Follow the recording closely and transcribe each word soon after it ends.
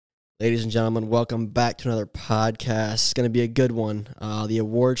Ladies and gentlemen, welcome back to another podcast. It's going to be a good one. The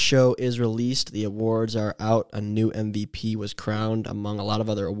award show is released. The awards are out. A new MVP was crowned among a lot of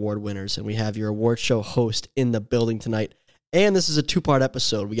other award winners. And we have your award show host in the building tonight. And this is a two-part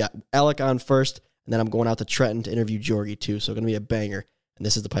episode. We got Alec on first, and then I'm going out to Trenton to interview Georgie too. So it's going to be a banger. And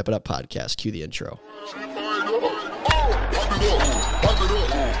this is the Pipe It Up podcast. Cue the intro.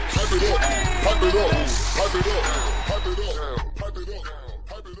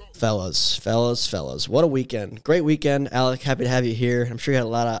 Fellas. What a weekend. Great weekend. Alec, happy to have you here. I'm sure you had a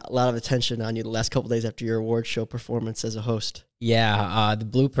lot of attention on you the last couple days after your award show performance as a host. Yeah, the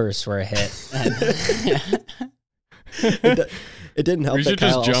bloopers were a hit. It didn't help. We should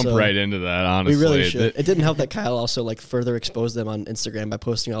just jump right into that, honestly. We really should. It didn't help that Kyle also further exposed them on Instagram by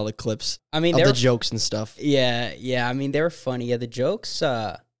posting all the clips of the jokes and stuff. Yeah. I mean, they were funny. Yeah, the jokes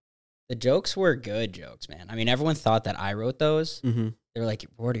were good jokes, man. I mean, everyone thought that I wrote those. Mm-hmm. They were like,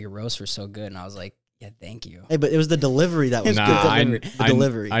 "Word, your roasts were so good," and I was like, "Yeah, thank you." Hey, but it was the delivery that was good. The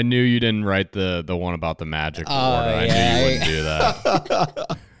delivery. I knew you didn't write the one about the magic board. I knew you wouldn't do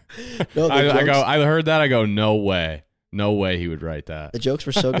that. No, I heard that. I go, no way he would write that. The jokes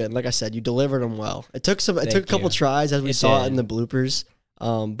were so good. And like I said, you delivered them well. It took a couple tries as we saw in the bloopers,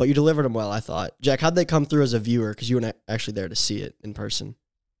 but you delivered them well, I thought. Jack, how'd they come through as a viewer? Because you weren't actually there to see it in person.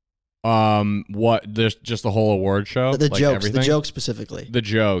 What? There's just the whole award show? The jokes, everything? The jokes specifically. The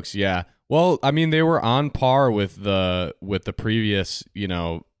jokes, yeah. Well, I mean, they were on par with the previous,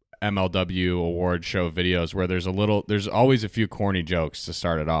 MLW award show videos where there's always a few corny jokes to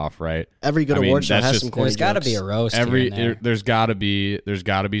start it off, right? Every good award show has some corny jokes. There's got to be a roast. There's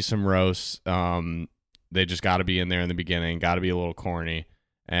got to be some roasts. They just got to be in there in the beginning. Got to be a little corny,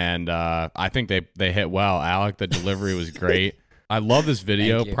 and I think they hit well. Alec, the delivery was great. I love this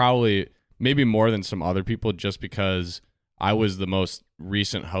video, probably maybe more than some other people, just because I was the most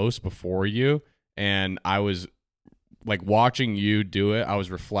recent host before you, and I was like watching you do it. I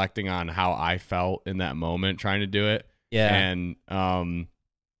was reflecting on how I felt in that moment trying to do it. Yeah. And I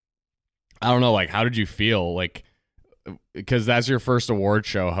don't know, like, how did you feel? Like, because that's your first award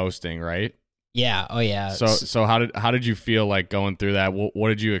show hosting, right? Yeah. Oh yeah. So how did you feel like going through that? What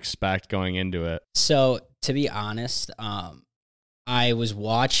did you expect going into it? So to be honest, I was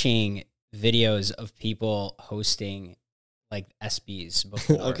watching videos of people hosting like SBs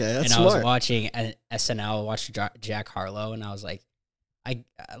before. Okay, that's and smart. I was watching an SNL, watched Jack Harlow, and I was like,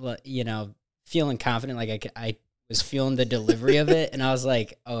 feeling confident. Like I was feeling the delivery of it, and I was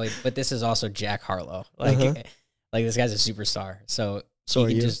like, oh, but this is also Jack Harlow. Like, like this guy's a superstar. So are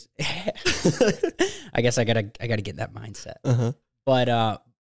you? Just, I guess I gotta get that mindset. Uh-huh.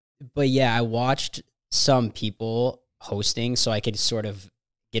 But yeah, I watched some people hosting so I could sort of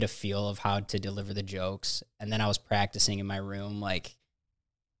get a feel of how to deliver the jokes. And then I was practicing in my room, like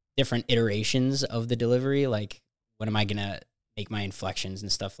different iterations of the delivery. Like, when am I going to make my inflections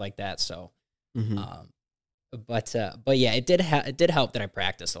and stuff like that? So, but yeah, it did help that I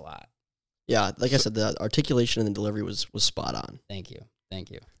practiced a lot. Yeah. Like I said, the articulation and the delivery was spot on. Thank you.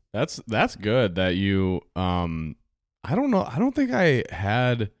 That's good that you, I don't know. I don't think I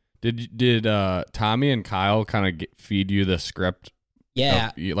had, did Tommy and Kyle kind of feed you the script? Yeah.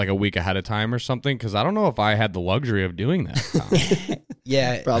 Like a week ahead of time or something? Because I don't know if I had the luxury of doing that.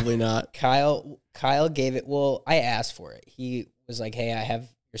 Yeah. Probably not. Kyle gave it. Well, I asked for it. He was like, hey, I have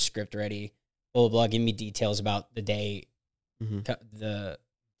your script ready. Blah, blah, blah. Give me details about the day, the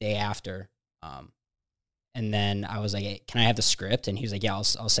day after. And then I was like, hey, can I have the script? And he was like, yeah, I'll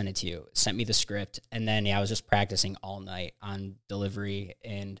send it to you. Sent me the script. And then, I was just practicing all night on delivery.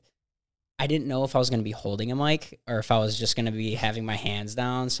 And I didn't know if I was going to be holding a mic or if I was just going to be having my hands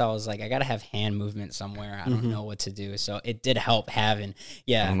down. So I was like, I got to have hand movement somewhere. I don't know what to do. So it did help having,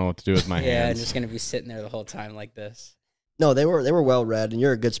 I don't know what to do with my hands. Yeah, I'm just going to be sitting there the whole time like this. No, they were well read, and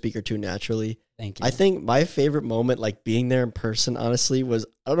you're a good speaker too, naturally. Thank you. I think my favorite moment, like being there in person, honestly, was,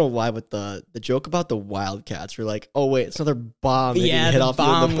 I don't know why, but the joke about the Wildcats. We're like, oh wait, it's another bomb that hit off you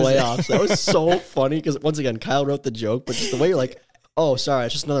in the playoffs. That was so funny because, once again, Kyle wrote the joke, but just the way you're like, oh, sorry,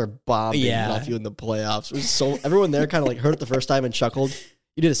 it's just another bomb being hit off you in the playoffs. It was so, everyone there kind of like heard it the first time and chuckled.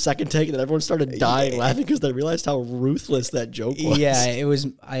 You did a second take, and then everyone started dying laughing because they realized how ruthless that joke was. Yeah, it was.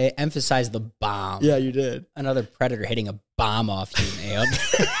 I emphasized the bomb. Yeah, you did. Another predator hitting a bomb off you, man.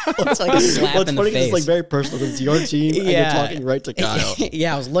 It's like a slap in the face. It's like very personal. It's your team, and you're talking right to Kyle.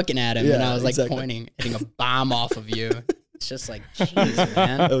 Yeah, I was looking at him, and I was like pointing, hitting a bomb off of you. It's just like, jeez,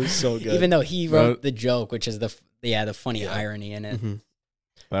 man. That was so good. Even though he wrote the joke, which is the funny irony in it.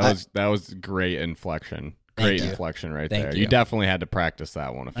 That was great inflection. Great inflection right there. You You definitely had to practice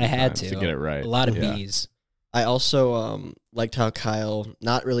that one a few times to get it right. A lot of B's. I also liked how Kyle,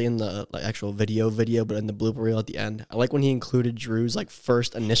 not really in the actual video, but in the blooper reel at the end, I like when he included Drew's like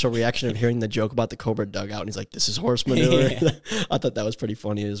first initial reaction of hearing the joke about the Cobra dugout, and he's like, "This is horse manure." Yeah. I thought that was pretty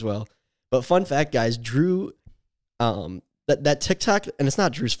funny as well. But fun fact, guys, Drew, that TikTok, and it's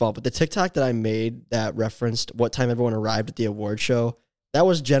not Drew's fault, but the TikTok that I made that referenced what time everyone arrived at the award show, that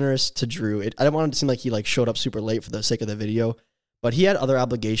was generous to Drew. I didn't want it to seem like he like showed up super late for the sake of the video. But he had other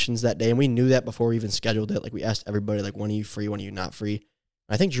obligations that day, and we knew that before we even scheduled it. Like, we asked everybody, like, when are you free, when are you not free?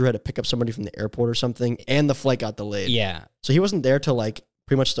 And I think Drew had to pick up somebody from the airport or something, and the flight got delayed. Yeah. So he wasn't there till, like,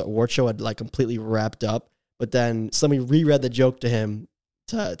 pretty much the award show had, like, completely wrapped up. But then somebody reread the joke to him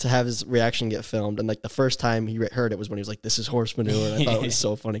to have his reaction get filmed. And, like, the first time he heard it was when he was like, "This is horse manure." And I thought it was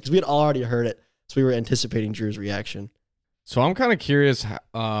so funny because we had already heard it. So we were anticipating Drew's reaction. So I'm kind of curious,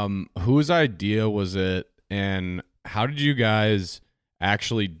 whose idea was it, and how did you guys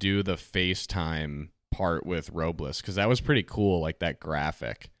actually do the FaceTime part with Robles? Because that was pretty cool, like that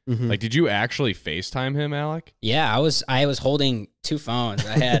graphic. Mm-hmm. Like, did you actually FaceTime him, Alec? Yeah, I was holding two phones.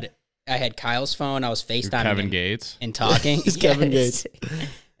 I had Kyle's phone. I was FaceTiming Kevin him Gates and talking. He's Kevin Gates.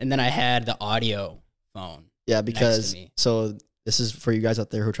 And then I had the audio phone. Yeah, because so this is for you guys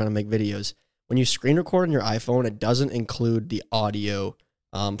out there who are trying to make videos. When you screen record on your iPhone, it doesn't include the audio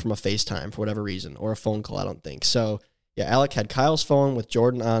from a FaceTime for whatever reason, or a phone call, I don't think. So yeah, Alec had Kyle's phone with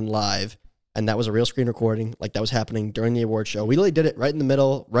Jordan on live, and that was a real screen recording. Like, that was happening during the award show. We literally did it right in the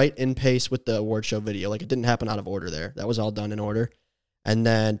middle, right in pace with the award show video. Like, it didn't happen out of order there. That was all done in order. And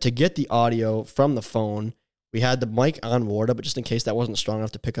then to get the audio from the phone, we had the mic on Warda, but just in case that wasn't strong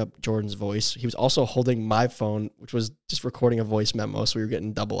enough to pick up Jordan's voice, he was also holding my phone, which was just recording a voice memo, so we were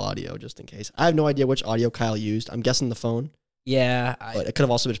getting double audio just in case. I have no idea which audio Kyle used. I'm guessing the phone. Yeah. But it could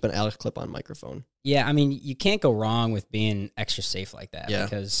have also just been Alex clip on microphone. Yeah, I mean, you can't go wrong with being extra safe like that. Yeah.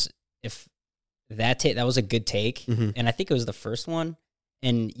 Because if that was a good take, mm-hmm. and I think it was the first one,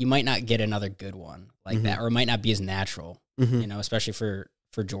 and you might not get another good one like mm-hmm. that, or it might not be as natural, mm-hmm. you know, especially for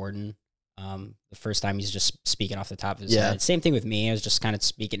Jordan. The first time he's just speaking off the top of his head. Same thing with me. I was just kind of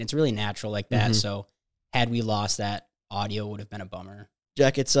speaking. It's really natural like that. Mm-hmm. So had we lost that, audio would have been a bummer.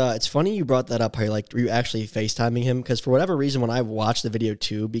 Jack, it's funny you brought that up. How were you actually FaceTiming him? Because for whatever reason, when I watched the video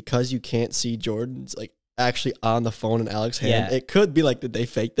too, because you can't see Jordan's like actually on the phone in Alex's hand, it could be like, did they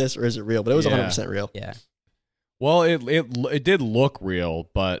fake this or is it real? But it was 100% real. Yeah. Well, it did look real,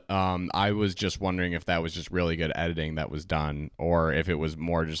 but I was just wondering if that was just really good editing that was done, or if it was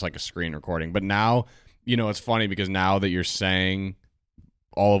more just like a screen recording. But now, you know, it's funny because now that you're saying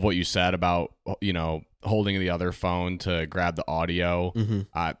all of what you said about, you know, holding the other phone to grab the audio, mm-hmm.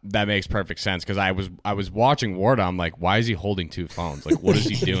 That makes perfect sense. Because I was watching Warda, I'm like, why is he holding two phones? Like, what is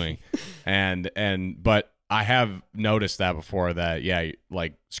he doing? But I have noticed that before, that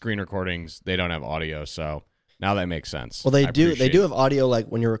like screen recordings, they don't have audio, so. Now that makes sense. Well, they do have audio, like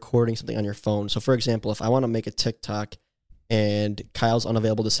when you're recording something on your phone. So, for example, if I want to make a TikTok and Kyle's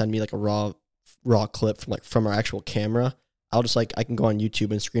unavailable to send me like a raw clip from our actual camera, I'll just I can go on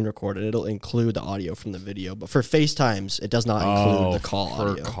YouTube and screen record it. It'll include the audio from the video. But for FaceTimes, it does not include the call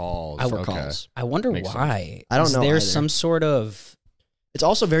audio. Calls. I wonder makes why. Sense. I don't know. There's some sort of. It's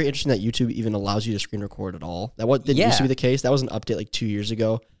also very interesting that YouTube even allows you to screen record at all. That didn't used to be the case. That was an update like 2 years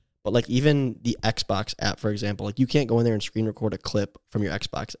ago. But like even the Xbox app, for example, like you can't go in there and screen record a clip from your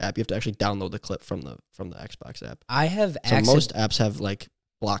Xbox app. You have to actually download the clip from the Xbox app. Most apps have like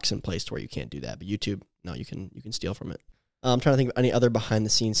blocks in place to where you can't do that. But YouTube, no, you can steal from it. I'm trying to think of any other behind the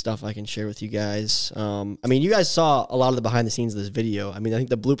scenes stuff I can share with you guys. I mean, you guys saw a lot of the behind the scenes of this video. I mean, I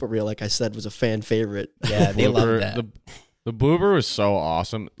think the blooper reel, like I said, was a fan favorite. Yeah, they loved that. The blooper was so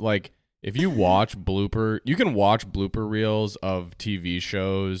awesome. Like, if you watch you can watch blooper reels of TV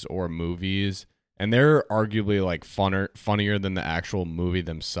shows or movies, and they're arguably like funnier than the actual movie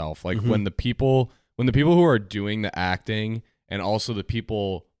themselves. Like mm-hmm. when the people who are doing the acting and also the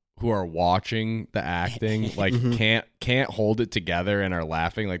people who are watching the acting like mm-hmm. can't hold it together and are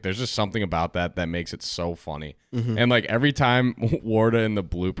laughing. Like there's just something about that makes it so funny. Mm-hmm. And like every time Warda in the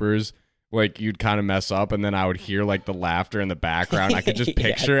bloopers, like you'd kind of mess up, and then I would hear like the laughter in the background. I could just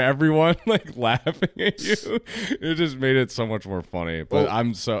picture everyone like laughing at you. It just made it so much more funny. But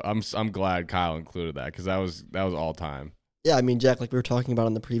I'm glad Kyle included that, because that was all time. Yeah, I mean, Jack, like we were talking about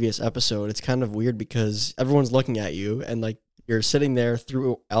in the previous episode, it's kind of weird because everyone's looking at you, and like you're sitting there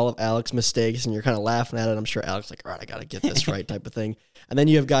through all of Alex's mistakes, and you're kind of laughing at it. I'm sure Alex like, all right, I got to get this right type of thing. And then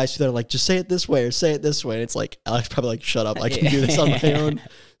you have guys who are like, just say it this way or say it this way. And it's like, Alex probably like, shut up. I can do this on my own.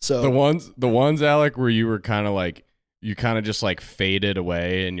 So the ones, Alec, where you were kind of like, you kind of just like faded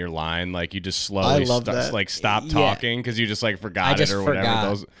away in your line, like you just slowly stop talking because you just like forgot it or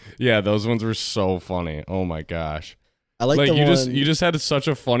whatever. Those ones were so funny. Oh my gosh. I like the you just had such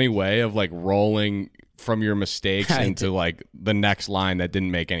a funny way of like rolling from your mistakes into like the next line that didn't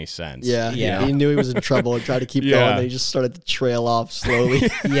make any sense. Yeah. He knew he was in trouble and tried to keep going, and he just started to trail off slowly.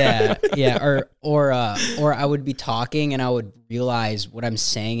 Or I would be talking and I would realize what I'm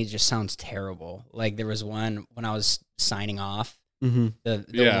saying, it just sounds terrible. Like there was one when I was signing off,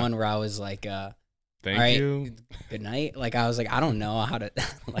 the one where I was like, Thank you. Good night. Like I was like, I don't know how to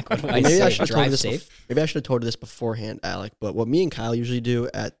like. What do I say? Drive safe. Maybe I should have told you this beforehand, Alec. But what me and Kyle usually do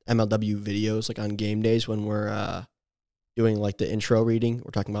at MLW videos, like on game days when we're doing like the intro reading,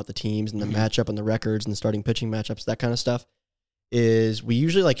 we're talking about the teams and the matchup and the records and the starting pitching matchups, that kind of stuff, is we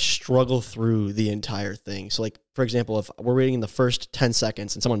usually like struggle through the entire thing. So like, for example, if we're reading in the first 10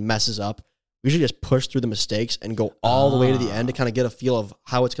 seconds and someone messes up, we usually just push through the mistakes and go all the way to the end to kind of get a feel of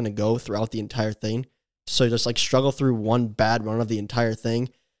how it's going to go throughout the entire thing. So just like struggle through one bad run of the entire thing.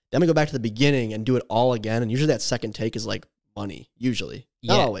 Then we go back to the beginning and do it all again. And usually that second take is like money, usually.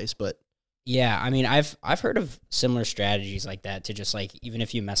 Not always, but. Yeah, I mean, I've heard of similar strategies like that to just like, even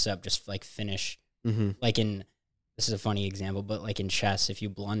if you mess up, just like finish. Like this is a funny example, but like in chess, if you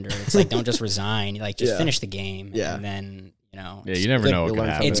blunder, it's like, don't just resign. Like just finish the game. Yeah. And then, you know. Yeah, you never know what can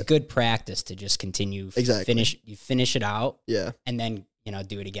happen. It's good practice to just continue. Exactly. You finish it out. Yeah. And then, you know,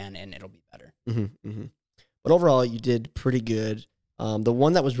 do it again and it'll be better. But overall, you did pretty good. The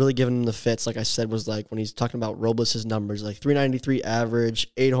one that was really giving him the fits, like I said, was like when he's talking about Robles' numbers, like 393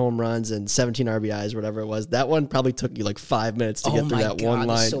 average, 8 home runs, and 17 RBIs, whatever it was. That one probably took you like 5 minutes to get through that one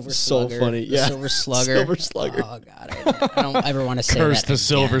line. So funny. The Silver Slugger. Silver Slugger. Oh, God. I don't ever want to say Curse that the again.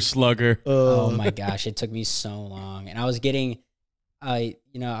 Silver Slugger. Oh, my gosh. It took me so long. And I was getting, I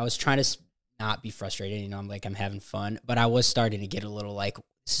was trying to not be frustrated. You know, I'm having fun. But I was starting to get a little like,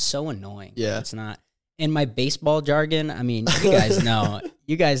 this is so annoying. Yeah. It's not. In my baseball jargon, I mean, you guys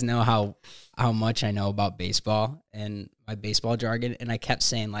know how much I know about baseball and my baseball jargon, and I kept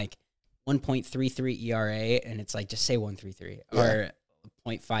saying like 1.33 ERA, and it's like just say 1.33 or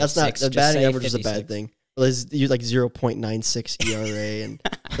 0.56. That's not the batting average is a bad thing. You like 0.96 ERA, and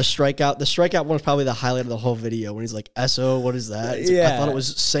the strikeout one was probably the highlight of the whole video when he's like, "SO, what is that?" Like, I thought it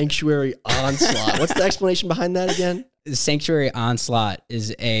was Sanctuary Onslaught. What's the explanation behind that again? Sanctuary Onslaught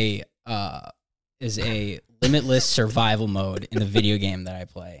is a limitless survival mode in the video game that I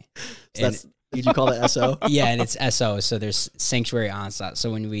play. So did you call it SO? Yeah, and it's SO. So there's Sanctuary Onslaught.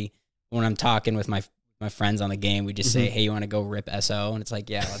 So when I'm talking with my friends on the game, we just say, "Hey, you want to go rip SO?" And it's like,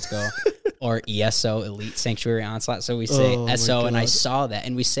 "Yeah, let's go." Or ESO, Elite Sanctuary Onslaught. So we say SO, and I saw that,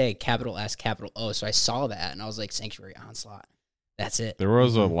 and we say capital S, capital O. So I saw that, and I was like, Sanctuary Onslaught. That's it. There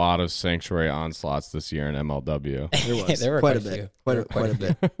was a lot of Sanctuary Onslaughts this year in MLW. There was. There were quite a bit. Quite a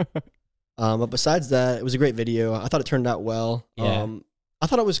bit. But besides that, it was a great video. I thought it turned out well. Yeah. I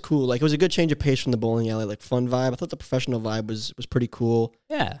thought it was cool. Like, it was a good change of pace from the bowling alley, like fun vibe. I thought the professional vibe was pretty cool.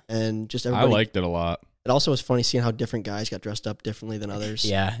 Yeah. And just everybody. I liked it a lot. It also was funny seeing how different guys got dressed up differently than others.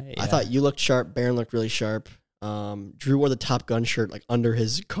 Yeah. I thought you looked sharp. Baron looked really sharp. Drew wore the Top Gun shirt like under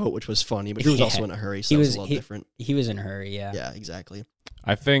his coat, which was funny. But Drew was also in a hurry, so it was a little different. He was in a hurry. Yeah. Yeah. Exactly.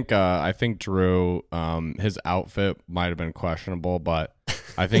 I think Drew, his outfit might have been questionable, but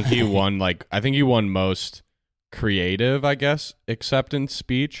I think he won. I think he won most creative, I guess, acceptance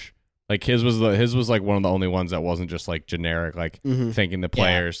speech. Like his was like one of the only ones that wasn't just like generic, like thanking the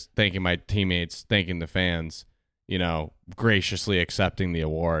players, thanking my teammates, thanking the fans, you know, graciously accepting the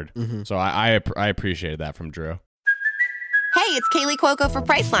award. So I appreciated that from Drew. Hey, it's Kaylee Cuoco for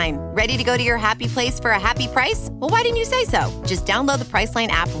Priceline. Ready to go to your happy place for a happy price? Well, why didn't you say so? Just download the Priceline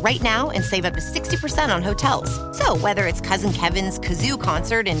app right now and save up to 60% on hotels. So whether it's Cousin Kevin's Kazoo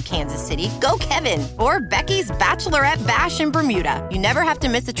Concert in Kansas City, go Kevin, or Becky's Bachelorette Bash in Bermuda, you never have to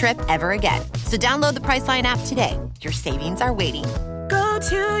miss a trip ever again. So download the Priceline app today. Your savings are waiting. Go to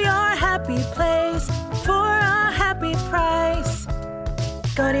your happy place for a happy price.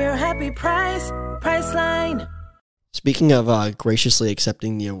 Go to your happy price, Priceline. Speaking of graciously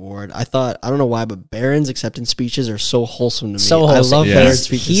accepting the award, I don't know why, but Baron's acceptance speeches are so wholesome to me. So wholesome. I love Baron's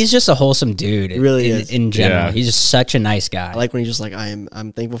speeches. He's just a wholesome dude. He really is. In general. He's just such a nice guy. I like when he's just like,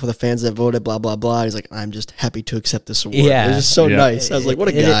 I'm thankful for the fans that voted, blah, blah, blah. He's like, I'm just happy to accept this award. Yeah. It's just so nice. I was like, what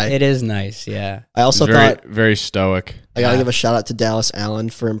a guy. It is nice, yeah. I also thought very stoic. I got to give a shout out to Dallas Allen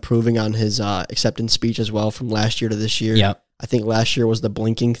for improving on his acceptance speech as well from last year to this year. Yep. I think last year was the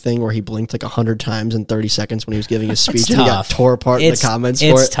blinking thing where he blinked like 100 times in 30 seconds when he was giving his speech. And he got tore apart in the comments for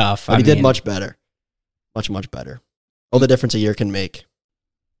it. It's tough. But he did much better. Much, much better. All the difference a year can make.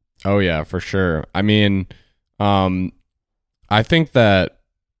 Oh, yeah, for sure. I mean, I think that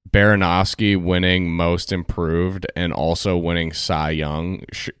Baranowski winning Most Improved and also winning Cy Young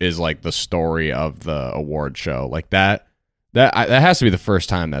is like the story of the award show. Like that has to be the first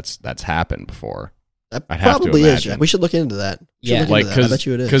time that's happened before. That probably is. Jack. We should look into that. Yeah, like I bet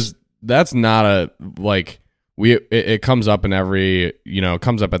you it is, because that's not a like it comes up in every it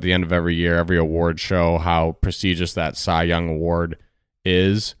comes up at the end of every year, every award show, how prestigious that Cy Young award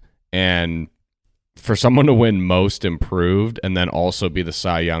is, and for someone to win Most Improved and then also be the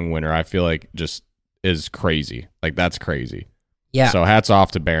Cy Young winner, I feel like just is crazy. Like that's crazy. Yeah. So hats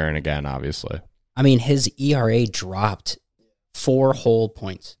off to Barron again, obviously. I mean, his ERA dropped 4 whole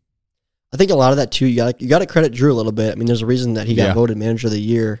points. I think a lot of that too. You got to credit Drew a little bit. I mean, there's a reason that he got voted Manager of the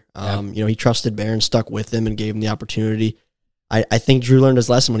Year. He trusted Barron, stuck with him, and gave him the opportunity. I think Drew learned his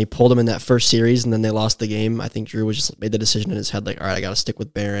lesson when he pulled him in that first series, and then they lost the game. I think Drew was just made the decision in his head, like, all right, I got to stick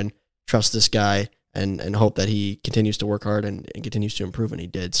with Barron, trust this guy, and hope that he continues to work hard and continues to improve, and he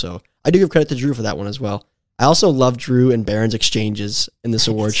did. So I do give credit to Drew for that one as well. I also love Drew and Barron's exchanges in this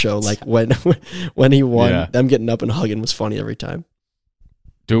award show. Like when he won, them getting up and hugging was funny every time.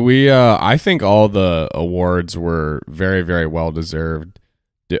 Do we? I think all the awards were very, very well deserved.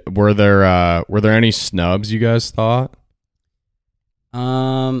 Were there any snubs you guys thought?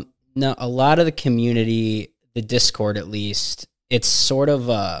 No, a lot of the community, the Discord at least, it's sort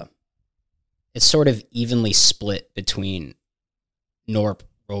of evenly split between Norp,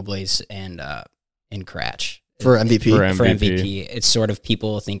 Robles, and Kratch for MVP. For MVP, it's sort of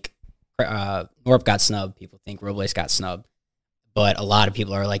people think Norp got snubbed, people think Robles got snubbed. But a lot of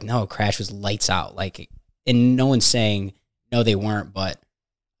people are like, no, Kratch was lights out. Like, and no one's saying no, they weren't. But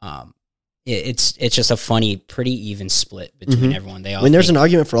it's just a funny, pretty even split between everyone. They all. There's an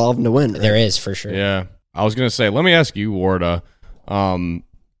argument for all of them to win. Right? There is for sure. Yeah, I was gonna say, let me ask you, Warda.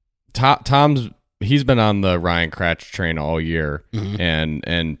 Tom's he's been on the Ryan Kratch train all year,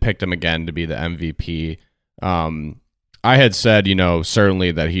 and picked him again to be the MVP. I had said,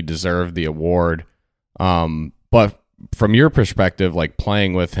 certainly that he deserved the award, but from your perspective, like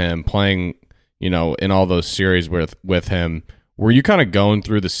playing with him, in all those series with him, were you kind of going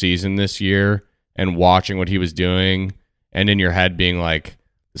through the season this year and watching what he was doing and in your head being like,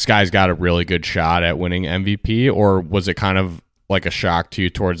 this guy's got a really good shot at winning MVP, or was it kind of like a shock to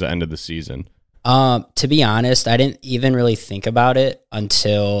you towards the end of the season? To be honest, I didn't even really think about it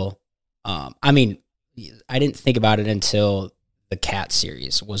until, I didn't think about it until the Cat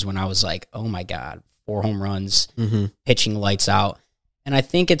series was when I was like, oh my God, 4 home runs, pitching lights out. And I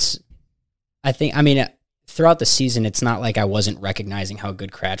think throughout the season, it's not like I wasn't recognizing how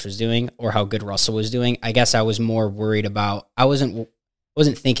good Kratch was doing or how good Russell was doing. I guess I was more worried about, I wasn't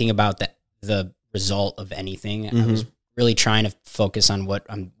thinking about the result of anything. I was really trying to focus on what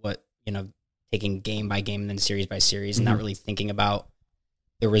taking game by game and then series by series and not really thinking about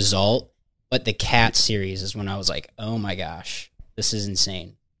the result. But the Cat series is when I was like, oh my gosh, this is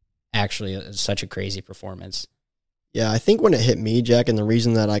insane. Actually, it was such a crazy performance. Yeah, I think when it hit me, Jack, and the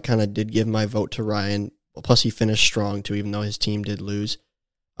reason that I kind of did give my vote to Ryan, plus he finished strong too, even though his team did lose.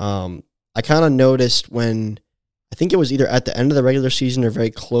 I kind of noticed when, I think it was either at the end of the regular season or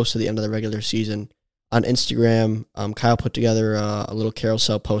very close to the end of the regular season, on Instagram, Kyle put together a little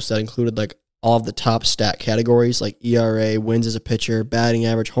carousel post that included like all of the top stat categories, like ERA, wins as a pitcher, batting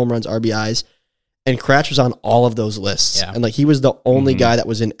average, home runs, RBIs. And Kratch was on all of those lists. Yeah. And like he was the only guy that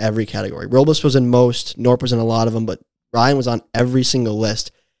was in every category. Robles was in most, Norp was in a lot of them, but Ryan was on every single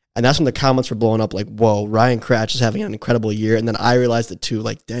list. And that's when the comments were blowing up like, whoa, Ryan Kratch is having an incredible year. And then I realized it too,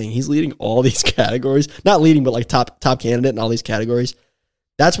 like, dang, he's leading all these categories. Not leading, but like top candidate in all these categories.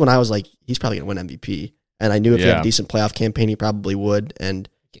 That's when I was like, he's probably going to win MVP. And I knew if he had a decent playoff campaign, he probably would. And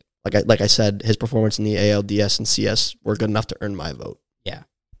like I said, his performance in the ALDS and CS were good enough to earn my vote. Yeah.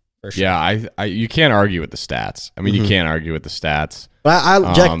 For sure. Yeah, you can't argue with the stats. I mean, you can't argue with the stats.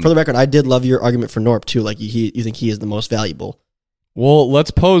 But Jack, for the record, I did love your argument for Norp too. Like you think he is the most valuable. Well,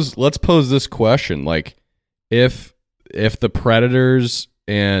 let's pose this question: like, if the Predators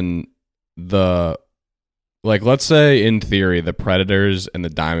and let's say in theory the Predators and the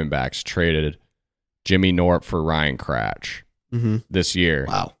Diamondbacks traded Jimmy Norp for Ryan Kratch this year.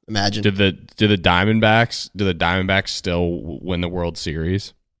 Wow, imagine. Do the Diamondbacks still win the World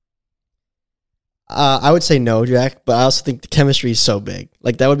Series? I would say no, Jack, but I also think the chemistry is so big.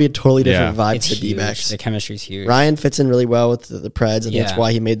 Like, that would be a totally different vibe to the D-backs. The chemistry is huge. Ryan fits in really well with the Preds, and that's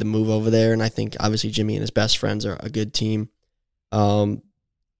why he made the move over there. And I think, obviously, Jimmy and his best friends are a good team.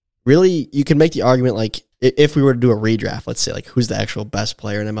 Really, you can make the argument, like, if we were to do a redraft, let's say, like, who's the actual best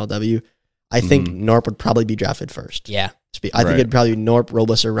player in MLW, I think Norp would probably be drafted first. Yeah. I think it'd probably be Norp,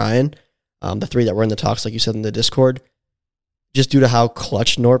 Robles, or Ryan. the 3 that were in the talks, like you said in the Discord, just due to how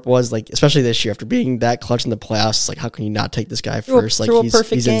clutch Norp was, like especially this year after being that clutch in the playoffs. It's like, how can you not take this guy first? Like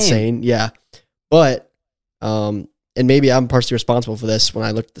he's insane. Yeah, but and maybe I'm partially responsible for this when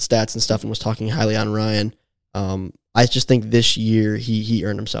I looked at the stats and stuff and was talking highly on Ryan. I just think this year he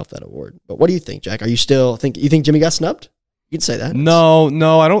earned himself that award. But what do you think, Jack? Are you still you think Jimmy got snubbed? You can say that. No,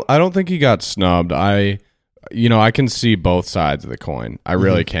 I don't think he got snubbed. I can see both sides of the coin. I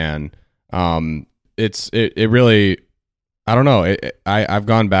really can. It really, I don't know. I've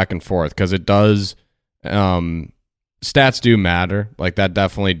gone back and forth because it does. Stats do matter. Like that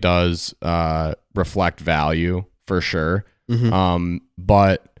definitely does reflect value for sure.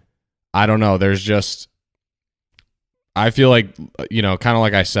 But I don't know. There's just, I feel like, kind of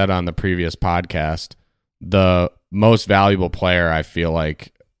like I said on the previous podcast, the most valuable player I feel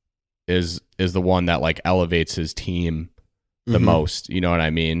like is the one that like elevates his team the most, you know what I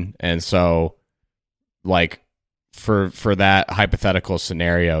mean? And so like for that hypothetical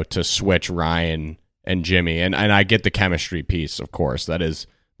scenario to switch Ryan and Jimmy, and I get the chemistry piece, of course, that is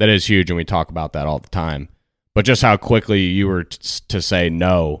huge, and we talk about that all the time. But just how quickly you were to say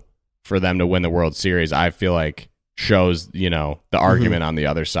no for them to win the World Series, I feel like shows, the argument on the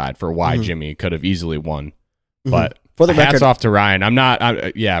other side for why Jimmy could have easily won. But for the hats record, off to Ryan.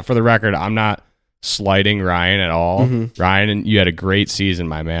 For the record, I'm not slighting Ryan at all. Ryan, and you had a great season,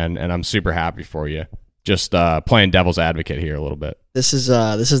 my man, and I'm super happy for you. Just playing devil's advocate here a little bit. This is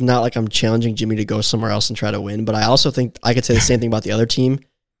not like I'm challenging Jimmy to go somewhere else and try to win, but I also think I could say the same thing about the other team.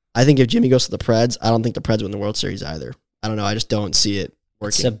 I think if Jimmy goes to the Preds, I don't think the Preds win the World Series either. I don't know. I just don't see it working.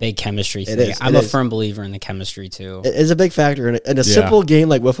 It's a big chemistry thing. I'm a firm believer in the chemistry too. It is a big factor in a simple game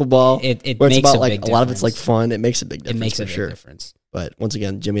like wiffle ball. It where makes it's about a big a lot of it's like fun. It makes a big difference. It makes a for big difference. But once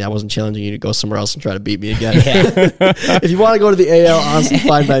again, Jimmy, I wasn't challenging you to go somewhere else and try to beat me again. If you want to go to the AL, honestly,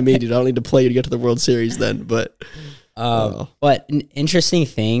 fine by me, dude. I don't need to play you to get to the World Series then. But but an interesting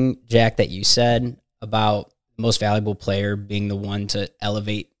thing, Jack, that you said about most valuable player being the one to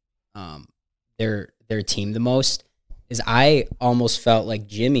elevate their team the most is I almost felt like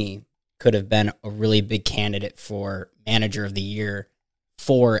Jimmy could have been a really big candidate for manager of the year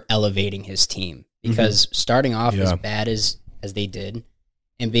for elevating his team, because starting off as bad as they did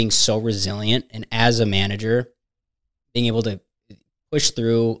and being so resilient, and as a manager being able to push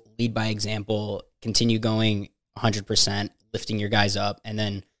through, lead by example, continue going 100%, lifting your guys up, and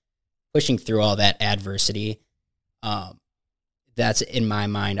then pushing through all that adversity. That's in my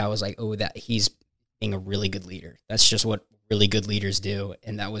mind. I was like, oh, that he's being a really good leader. That's just what really good leaders do.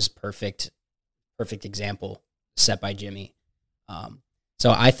 And that was perfect example set by Jimmy.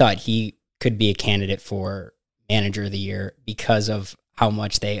 So I thought he could be a candidate for manager of the year because of how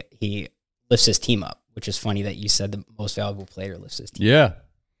much he lifts his team up, which is funny that you said the most valuable player lifts his team. Yeah.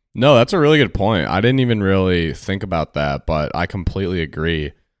 No, that's a really good point. I didn't even really think about that, but I completely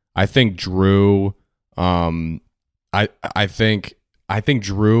agree. I think Drew, I think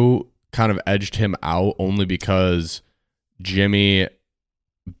Drew kind of edged him out only because Jimmy,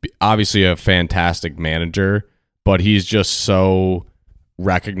 obviously a fantastic manager, but he's just so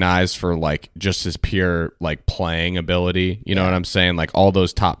recognized for like just his pure like playing ability. You know what I'm saying? Like all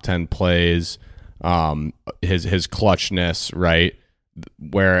those top 10 plays, his clutchness, right?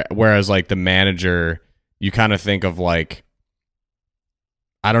 Whereas like the manager, you kind of think of like,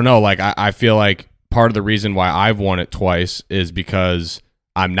 I don't know, like I feel like part of the reason why I've won it twice is because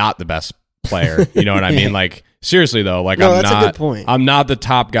I'm not the best player. You know what I mean? Like seriously though, like no, that's a good point. I'm not the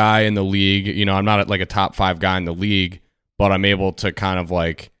top guy in the league. You know, I'm not like a top 5 guy in the league, but I'm able to kind of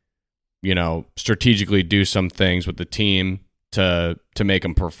like, strategically do some things with the team to make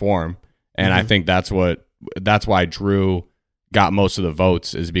them perform. And I think that's why Drew got most of the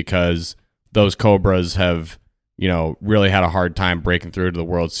votes, is because those Cobras have, really had a hard time breaking through to the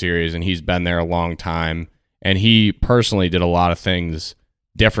World Series, and he's been there a long time. And he personally did a lot of things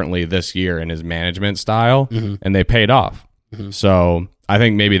differently this year in his management style, and they paid off. So I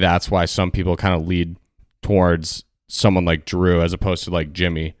think maybe that's why some people kind of lead towards someone like Drew as opposed to like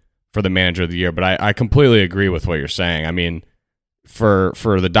Jimmy for the manager of the year. But I completely agree with what you're saying. I mean, for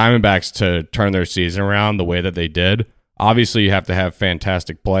the Diamondbacks to turn their season around the way that they did, obviously you have to have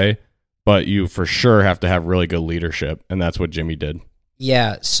fantastic play, but you for sure have to have really good leadership, and that's what Jimmy did.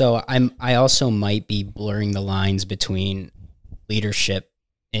 Yeah, so I also might be blurring the lines between leadership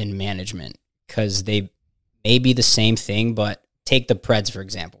and management, because they may be the same thing, but take the Preds, for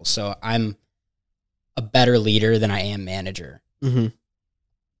example. So I'm a better leader than I am manager.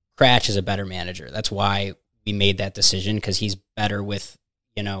 Cratch is a better manager. That's why we made that decision, because he's better with,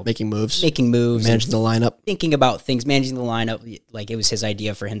 making moves, managing the lineup, thinking about things, managing the lineup. Like it was his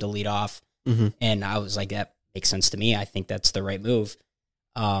idea for him to lead off. And I was like, that makes sense to me. I think that's the right move.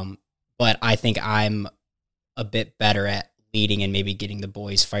 But I think I'm a bit better at leading and maybe getting the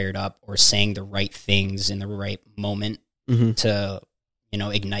boys fired up or saying the right things in the right moment to,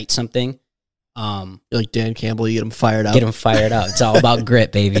 ignite something. You're like Dan Campbell, you get them fired up. Get them fired up. It's all about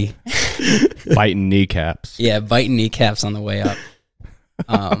grit, baby. Biting kneecaps. Yeah, biting kneecaps on the way up.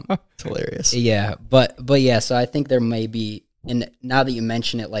 It's hilarious. Yeah, but yeah, so I think there may be, and now that you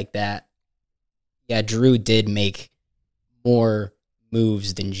mention it like that, yeah, Drew did make more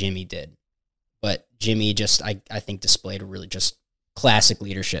moves than Jimmy did. But Jimmy just, I think, displayed a really just classic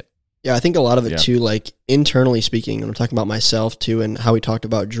leadership. Yeah, I think a lot of it too, like internally speaking, and I'm talking about myself too, and how we talked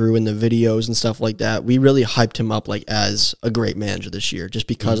about Drew in the videos and stuff like that. We really hyped him up like as a great manager this year, just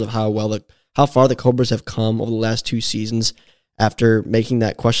because of how far the Cobras have come over the last 2 seasons after making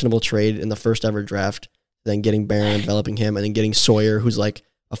that questionable trade in the first ever draft, then getting Barron, developing him, and then getting Sawyer, who's like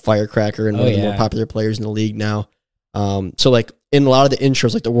a firecracker and one of the more popular players in the league now. So like in a lot of the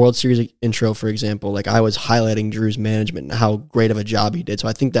intros, like the World Series intro, for example, like I was highlighting Drew's management and how great of a job he did. So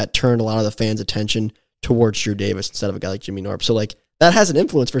I think that turned a lot of the fans' attention towards Drew Davis instead of a guy like Jimmy Norb. So like that has an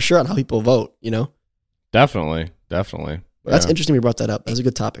influence for sure on how people vote, Definitely. That's interesting we brought that up. That was a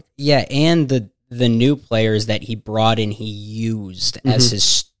good topic. Yeah, and the new players that he brought in, he used as his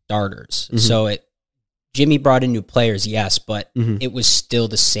starters. So Jimmy brought in new players, yes, but it was still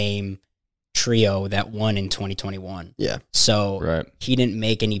the same trio that won in 2021. Yeah. So he didn't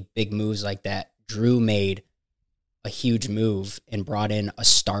make any big moves like that. Drew made a huge move and brought in a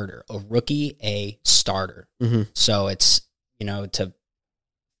starter, a rookie, a starter. So it's, to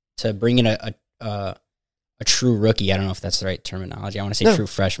bring in a true rookie. I don't know if that's the right terminology. I want to say true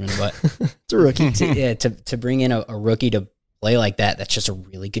freshman, but it's a rookie. To bring in a rookie to play like that, that's just a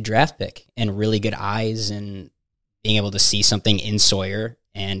really good draft pick and really good eyes and being able to see something in Sawyer,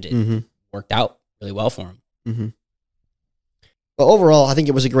 and it worked out really well for him. But overall, I think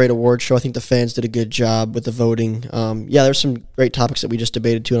it was a great award show. I think the fans did a good job with the voting. There's some great topics that we just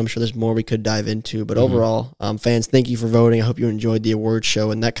debated too, and I'm sure there's more we could dive into. But overall, fans, thank you for voting. I hope you enjoyed the award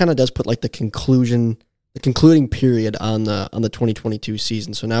show, and that kind of does put like the concluding period on the 2022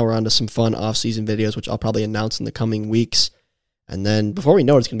 season. So now we're on to some fun off-season videos, which I'll probably announce in the coming weeks. And then before we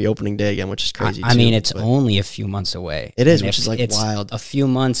know it, it's going to be opening day again, which is crazy. I mean, it's only a few months away. It is, which is like wild. A few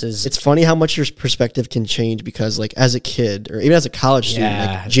months is... It's funny how much your perspective can change because like as a kid or even as a college student,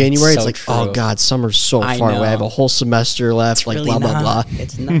 like January, it's like, true. Oh God, summer's so far away. I have a whole semester left, like really blah, blah.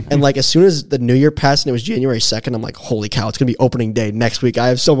 It's not. And like as soon as the new year passed and it was January 2nd, I'm like, holy cow, it's going to be opening day next week. I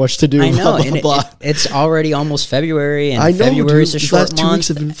have so much to do. I know. Blah, blah, blah. It's already almost February and February's a short month. 2 weeks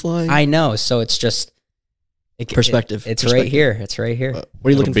have been flying. I know. So it's just... Perspective. It's right here. It's right here. What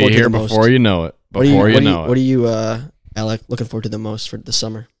are you looking forward to the most? Before you know it. What are you, Alec, looking forward to the most for the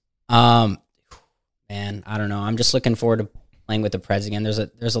summer? Man, I don't know. I'm just looking forward to playing with the Preds again.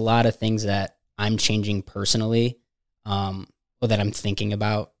 There's a lot of things that I'm changing personally, or that I'm thinking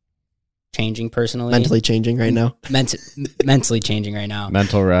about changing personally. Mentally changing right now. Mentally changing right now.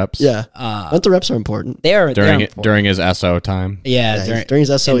 Mental reps. Yeah. Mental reps are important. They are important. During his SO time. Yeah. During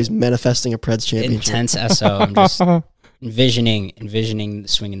his SO, he's manifesting a Preds championship. Intense SO. I'm just envisioning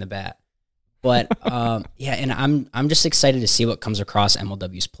swinging the bat. But and I'm just excited to see what comes across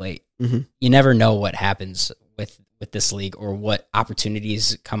MLW's plate. You never know what happens with this league or what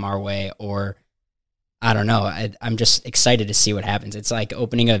opportunities come our way, or I don't know. I'm just excited to see what happens. It's like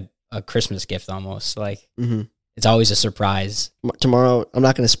opening a Christmas gift almost. Like it's always a surprise. Tomorrow, I'm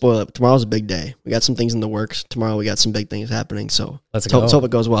not going to spoil it, but tomorrow's a big day. We got some things in the works. Tomorrow we got some big things happening. So let's hope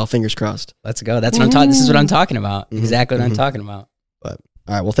it goes well. Fingers crossed. Let's go. That's what I'm talking. This is what I'm talking about. Exactly what I'm talking about. But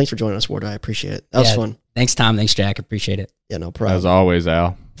all right. Well, thanks for joining us, Ward. I appreciate it. That was fun. Thanks, Tom. Thanks, Jack. Appreciate it. Yeah, no problem. As always,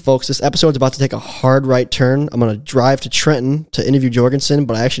 Al. Folks, this episode's about to take a hard right turn. I'm going to drive to Trenton to interview Jorgensen,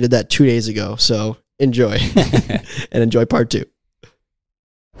 but I actually did that 2 days ago. So enjoy and enjoy part 2.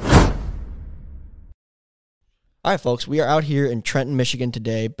 All right, folks, we are out here in Trenton, Michigan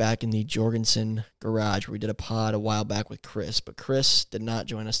today, back in the Jorgensen garage where we did a pod a while back with Chris. But Chris did not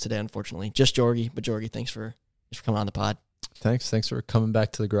join us today, unfortunately. Just Jorgie. But Jorgie, thanks for coming on the pod. Thanks for coming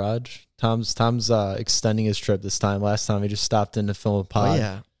back to the garage. Tom's extending his trip this time. Last time he just stopped in to film a pod. Oh,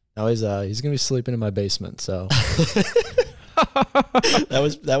 yeah. Now he's gonna be sleeping in my basement. So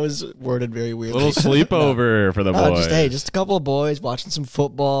that was worded very weirdly. Little sleepover for the boys. Just a couple of boys watching some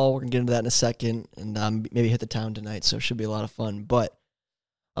football. We're gonna get into that in a second, and maybe hit the town tonight. So it should be a lot of fun. But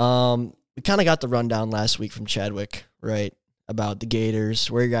we kind of got the rundown last week from Chadwick, right, about the Gators,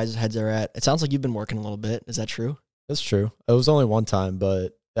 where your guys' heads are at. It sounds like you've been working a little bit. Is that true? That's true. It was only one time,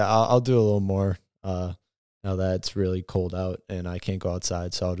 but yeah, I'll do a little more now that it's really cold out and I can't go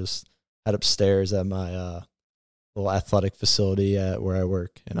outside. So I'll just head upstairs at my little athletic facility at where I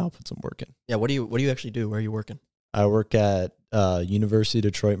work, and I'll put some work in. Yeah, what do you actually do? Where are you working? I work at University of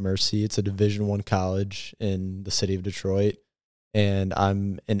Detroit Mercy. It's a Division I college in the city of Detroit, and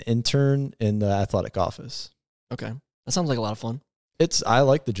I'm an intern in the athletic office. Okay, that sounds like a lot of fun. I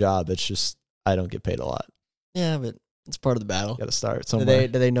like the job. It's just I don't get paid a lot. Yeah, but it's part of the battle. Got to start somewhere.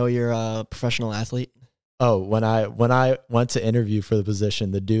 Do they know you're a professional athlete? Oh, when I went to interview for the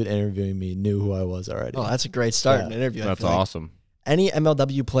position, the dude interviewing me knew who I was already. Oh, that's a great start in an interview. That's awesome. Any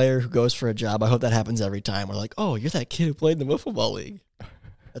MLW player who goes for a job, I hope that happens every time. We're like, oh, you're that kid who played in the wiffle ball league.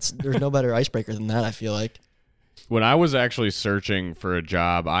 There's no better icebreaker than that, I feel like. When I was actually searching for a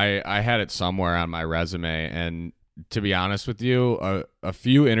job, I had it somewhere on my resume, and to be honest with you, a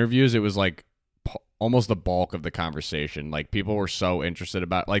few interviews, it was like almost the bulk of the conversation. Like, people were so interested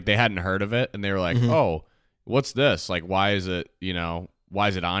about, like, they hadn't heard of it, and they were like, oh, what's this? Like, why is it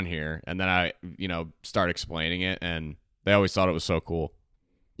on here? And then I, start explaining it, and they always thought it was so cool.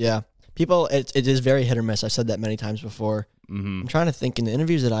 Yeah. People, it is very hit or miss. I've said that many times before. I'm trying to think. In the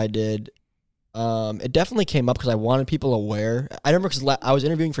interviews that I did, it definitely came up because I wanted people aware. I remember because I was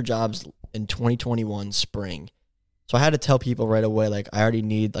interviewing for jobs in 2021 spring. So I had to tell people right away, like, I already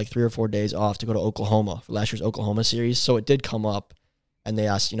need like 3 or 4 days off to go to Oklahoma for last year's Oklahoma series. So it did come up, and they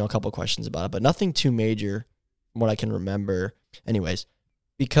asked, a couple of questions about it, but nothing too major from what I can remember. Anyways,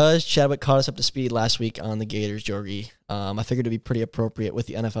 because Chadwick caught us up to speed last week on the Gators, Jorgie, I figured it'd be pretty appropriate with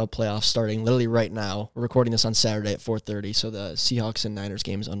the NFL playoffs starting literally right now. We're recording this on Saturday at 4:30, so the Seahawks and Niners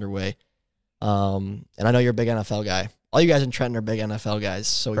game is underway. And I know you're a big NFL guy. All you guys in Trenton are big NFL guys,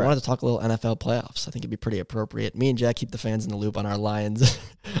 so we wanted to talk a little NFL playoffs. I think it'd be pretty appropriate. Me and Jack keep the fans in the loop on our Lions,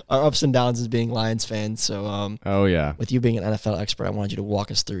 our ups and downs as being Lions fans. So, oh yeah, with you being an NFL expert, I wanted you to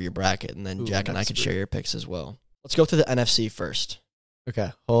walk us through your bracket, and then Jack and I could share your picks as well. Let's go through the NFC first.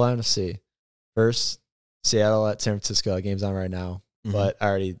 Okay, whole NFC. First, Seattle at San Francisco. That game's on right now, but I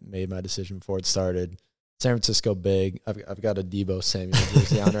already made my decision before it started. San Francisco big. I've got a Deebo Samuel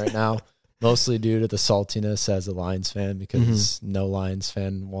jersey on right now. Mostly due to the saltiness as a Lions fan, because no Lions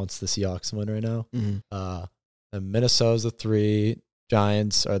fan wants the Seahawks to win right now. And Minnesota's the 3.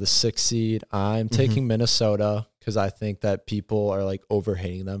 Giants are the 6 seed. I'm taking Minnesota because I think that people are like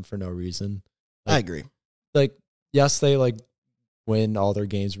overhating them for no reason. I agree. Like, yes, they like win all their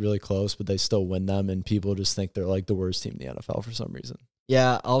games really close, but they still win them, and people just think they're like the worst team in the NFL for some reason.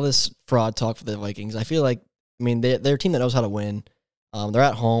 Yeah, all this fraud talk for the Vikings. I feel like, they're a team that knows how to win. They're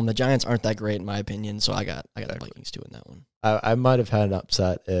at home. The Giants aren't that great in my opinion, so I got the Vikings too in that one. I might have had an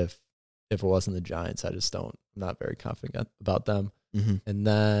upset if it wasn't the Giants. I'm not very confident about them. And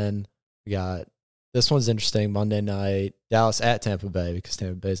then we got, this one's interesting, Monday night, Dallas at Tampa Bay, because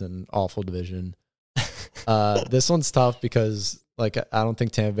Tampa Bay's an awful division. This one's tough because I don't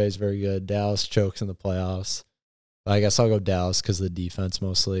think Tampa Bay is very good. Dallas chokes in the playoffs. But I guess I'll go Dallas because of the defense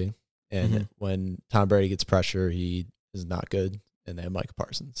mostly. And when Tom Brady gets pressure, he is not good. And they have Micah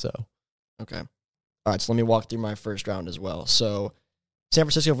Parsons. So, okay. All right, so let me walk through my first round as well. So, San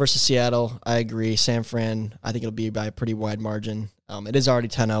Francisco versus Seattle, I agree. San Fran, I think it'll be by a pretty wide margin. It is already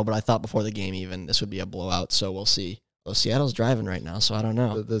 10-0, but I thought before the game even this would be a blowout, so we'll see. Well, Seattle's driving right now, so I don't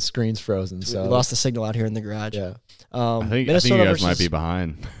know. The screen's frozen, so we lost the signal out here in the garage. Yeah. I think you guys might be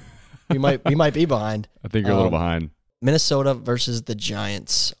behind. we might be behind. I think you're a little behind. Minnesota versus the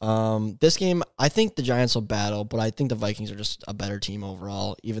Giants. This game, I think the Giants will battle, but I think the Vikings are just a better team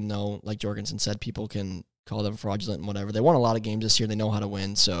overall, even though, like Jorgensen said, people can call them fraudulent and whatever. They won a lot of games this year. They know how to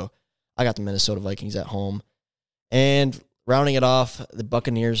win, so I got the Minnesota Vikings at home. And rounding it off, the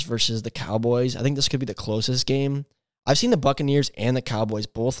Buccaneers versus the Cowboys. I think this could be the closest game. I've seen the Buccaneers and the Cowboys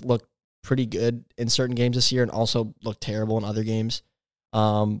both look pretty good in certain games this year and also look terrible in other games.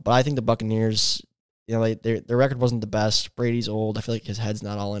 But I think the Buccaneers, their record wasn't the best. Brady's old. I feel like his head's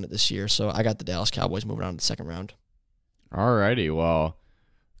not all in it this year. So I got the Dallas Cowboys moving on to the second round. All righty. Well,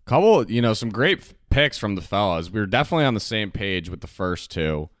 some great picks from the fellas. We were definitely on the same page with the first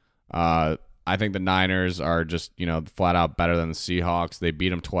two. I think the Niners are just, flat out better than the Seahawks. They beat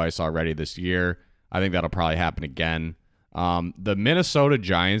them twice already this year. I think that'll probably happen again. The Minnesota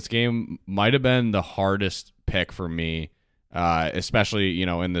Giants game might have been the hardest pick for me, especially,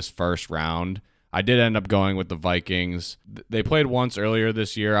 in this first round. I did end up going with the Vikings. They played once earlier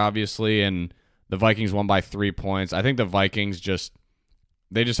this year, obviously, and the Vikings won by 3 points. I think the Vikings just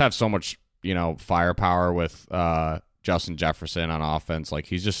have so much, firepower with Justin Jefferson on offense. Like,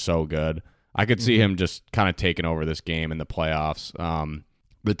 he's just so good. I could see him just kind of taking over this game in the playoffs.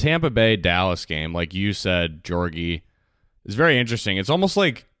 The Tampa Bay Dallas game, like you said, Jorgie, is very interesting. It's almost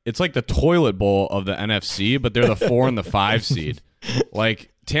like the toilet bowl of the NFC, but they're the 4 and the 5 seed.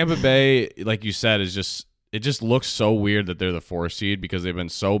 Like, Tampa Bay, like you said, it just looks so weird that they're the 4 seed because they've been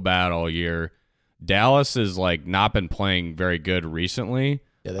so bad all year. Dallas has like not been playing very good recently.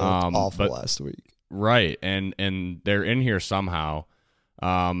 Yeah, they looked awful last week. Right, and they're in here somehow.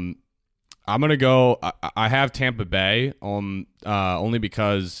 I'm gonna go. I have Tampa Bay only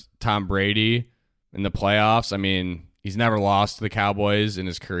because Tom Brady in the playoffs. I mean, he's never lost to the Cowboys in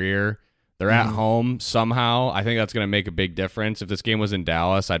his career. They're at home somehow. I think that's gonna make a big difference. If this game was in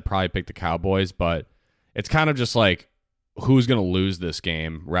Dallas, I'd probably pick the Cowboys, but it's kind of just like who's gonna lose this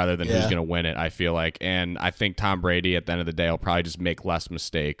game rather than who's gonna win it. I feel like, and I think Tom Brady at the end of the day will probably just make less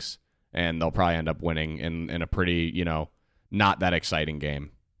mistakes, and they'll probably end up winning in a pretty not that exciting game.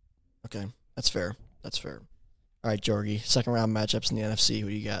 Okay, that's fair. That's fair. All right, Jorgie, second round matchups in the NFC. Who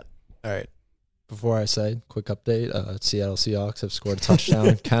do you got? All right. Before I say, quick update, Seattle Seahawks have scored a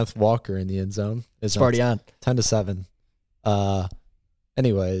touchdown. Kenneth Walker in the end zone. It's already on. 10-7.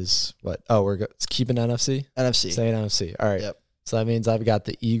 Anyways, what? Oh, we're keeping NFC? NFC. Staying NFC. All right. Yep. So that means I've got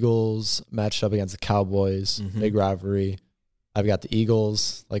the Eagles matched up against the Cowboys. Big rivalry. I've got the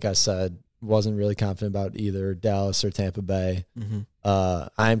Eagles. Like I said, wasn't really confident about either Dallas or Tampa Bay. I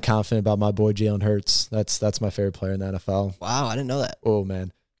am confident about my boy Jalen Hurts. That's my favorite player in the NFL. Wow, I didn't know that. Oh,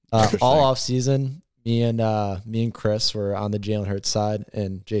 man. All off season, me and Chris were on the Jalen Hurts side,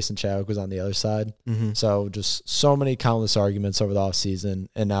 and Jason Chadwick was on the other side. So just so many countless arguments over the off season,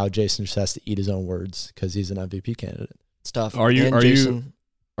 and now Jason just has to eat his own words because he's an MVP candidate. It's tough. Are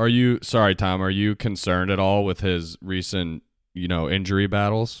you sorry, Tom? Are you concerned at all with his recent injury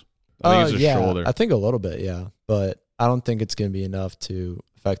battles? I think it's his shoulder. I think a little bit, yeah, but I don't think it's going to be enough to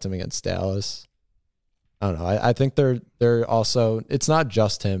affect him against Dallas. I don't know. I think they're also, it's not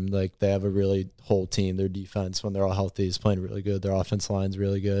just him. Like, they have a really whole team. Their defense, when they're all healthy, is playing really good. Their offense line's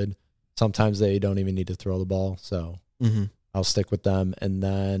really good. Sometimes they don't even need to throw the ball. So I'll stick with them. And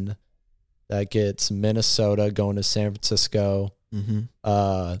then that gets Minnesota going to San Francisco.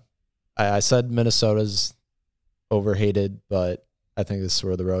 I said Minnesota's overhated, but I think this is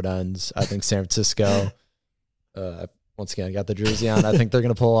where the road ends. I think San Francisco, once again, got the jersey on. I think they're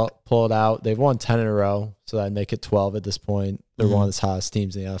going to pull it out. They've won 10 in a row, so that'd make it 12 at this point. They're one of the hottest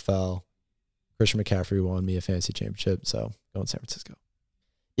teams in the NFL. Christian McCaffrey won me a fantasy championship, so going San Francisco.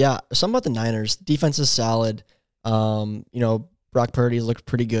 Yeah, something about the Niners. Defense is solid. Brock Purdy's looked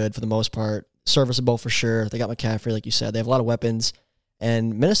pretty good for the most part. Serviceable for sure. They got McCaffrey, like you said. They have a lot of weapons.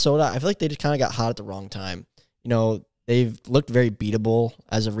 And Minnesota, I feel like they just kind of got hot at the wrong time. They've looked very beatable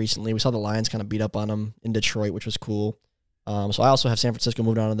as of recently. We saw the Lions kind of beat up on them in Detroit, which was cool. So I also have San Francisco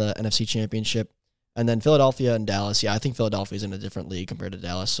moved on to the NFC Championship. And then Philadelphia and Dallas. Yeah, I think Philadelphia's in a different league compared to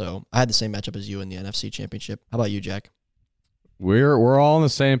Dallas. So I had the same matchup as you in the NFC Championship. How about you, Jack? We're all on the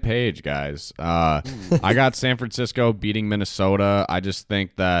same page, guys. I got San Francisco beating Minnesota. I just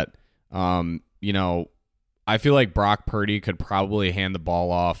think that, I feel like Brock Purdy could probably hand the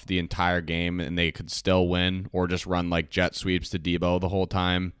ball off the entire game and they could still win, or just run like jet sweeps to Debo the whole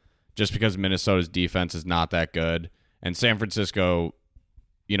time, just because Minnesota's defense is not that good. And San Francisco,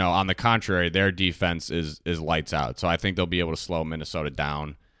 on the contrary, their defense is lights out. So I think they'll be able to slow Minnesota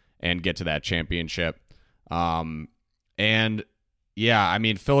down and get to that championship. And yeah, I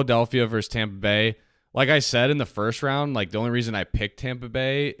mean, Philadelphia versus Tampa Bay, like I said in the first round, like the only reason I picked Tampa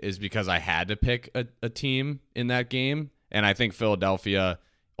Bay is because I had to pick a team in that game. And I think Philadelphia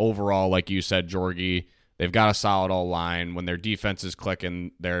overall, like you said, Jorgie, they've got a solid O-line. When their defense is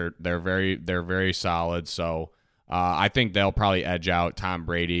clicking, they're very solid. So I think they'll probably edge out Tom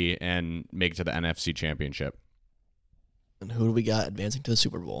Brady and make it to the NFC Championship. And who do we got advancing to the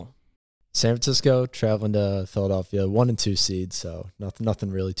Super Bowl? San Francisco traveling to Philadelphia, 1 and 2 seeds, so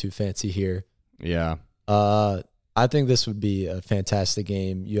nothing really too fancy here. Yeah. I think this would be a fantastic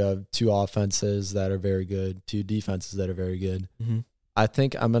game. You have 2 offenses that are very good, 2 defenses that are very good. I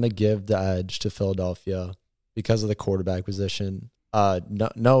think I'm going to give the edge to Philadelphia because of the quarterback position.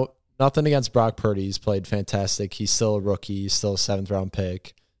 Nothing against Brock Purdy. He's played fantastic. He's still a rookie. He's still a 7th-round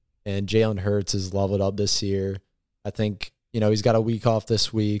pick. And Jalen Hurts has leveled up this year. I think, he's got a week off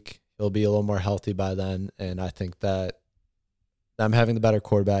this week. He'll be a little more healthy by then. And I think that them having the better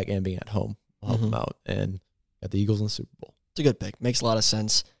quarterback and being at home will help him out. And got the Eagles in the Super Bowl. It's a good pick. Makes a lot of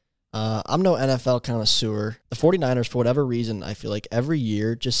sense. I'm no NFL connoisseur. The 49ers, for whatever reason, I feel like every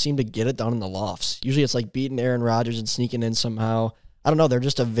year just seem to get it done in the lofts. Usually it's like beating Aaron Rodgers and sneaking in somehow. I don't know. They're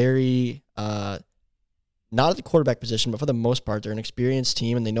just a very, not at the quarterback position, but for the most part, they're an experienced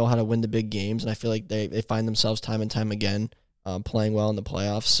team and they know how to win the big games. And I feel like they find themselves time and time again playing well in the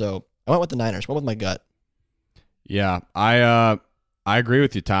playoffs. So I went with the Niners. Went with my gut. Yeah, I agree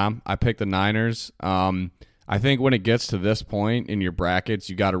with you, Tom. I picked the Niners. I think when it gets to this point in your brackets,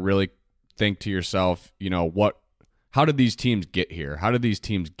 you got to really think to yourself, how did these teams get here? How did these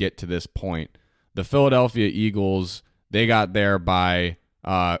teams get to this point? The Philadelphia Eagles, they got there by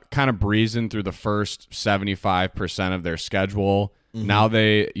kind of breezing through the first 75% of their schedule. Mm-hmm. Now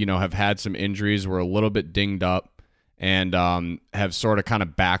they, have had some injuries, were a little bit dinged up, and have sort of kind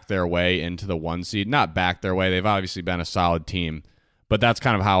of backed their way into the 1 seed. Not backed their way. They've obviously been a solid team, but that's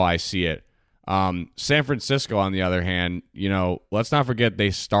kind of how I see it. San Francisco, on the other hand, let's not forget they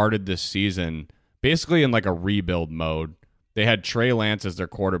started this season basically in like a rebuild mode. They had Trey Lance as their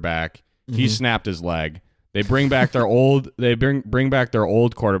quarterback. Mm-hmm. He snapped his leg. They bring back their old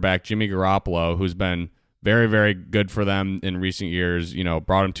quarterback, Jimmy Garoppolo, who's been very, very good for them in recent years,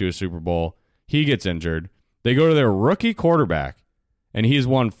 brought him to a Super Bowl. He gets injured. They go to their rookie quarterback, and he's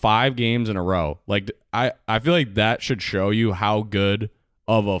won 5 games in a row. Like, I feel like that should show you how good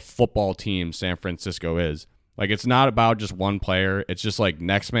of a football team San Francisco is. Like, it's not about just one player. It's just like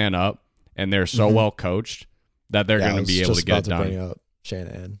next man up, and they're so well coached that they're going to be able to get it done. Bring up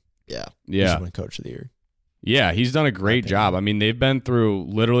Shanahan. Yeah. He's won Coach of the Year. Yeah, he's done a great job. I mean, they've been through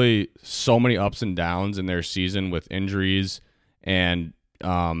literally so many ups and downs in their season with injuries, and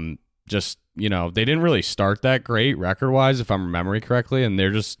just, they didn't really start that great record-wise, if I'm remembering correctly, and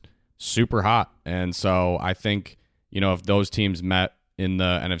they're just super hot. And so I think, if those teams met in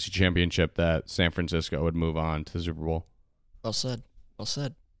the NFC Championship, that San Francisco would move on to the Super Bowl. Well said. Well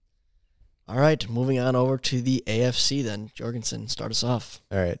said. All right, moving on over to the AFC then. Jorgensen, start us off.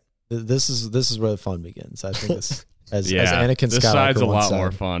 All right. This is where the fun begins. I think this, as Anakin Skywalker this side's a lot said,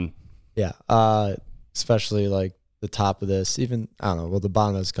 more fun. Yeah, especially like the top of this. Even I don't know. Well, the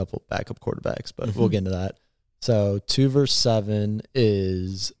bottom has a couple backup quarterbacks, but we'll get into that. So 2 versus 7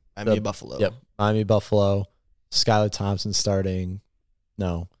 is Miami Buffalo. Yep, Miami Buffalo. Skylar Thompson starting.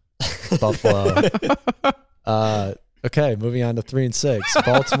 No, Buffalo. Okay, moving on to 3 and 6.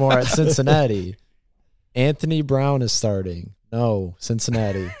 Baltimore at Cincinnati. Anthony Brown is starting. No,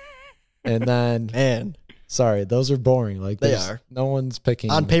 Cincinnati. And then, sorry, those are boring. Like they are. No one's picking.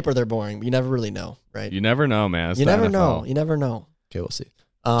 On paper, they're boring, but you never really know, right? You never know, man. It's you never NFL. know. You never know. Okay, we'll see.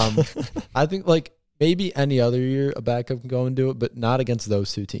 I think like maybe any other year a backup can go and do it, but not against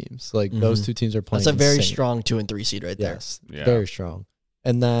those 2 teams. Like those 2 teams are playing. That's a very strong 2 and 3 seed right there. Yes, very strong.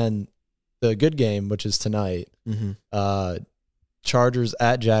 And then the good game, which is tonight, Chargers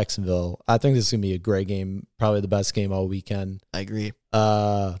at Jacksonville. I think this is going to be a great game, probably the best game all weekend. I agree.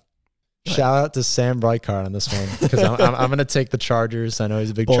 Shout out to Sam Reichardt on this one because I'm going to take the Chargers. I know he's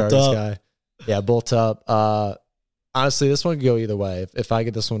a big Chargers guy. Yeah, bolt up. Honestly, this one could go either way. If I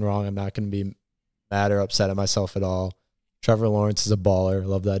get this one wrong, I'm not going to be mad or upset at myself at all. Trevor Lawrence is a baller.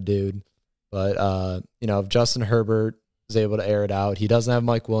 Love that dude. But, if Justin Herbert is able to air it out, he doesn't have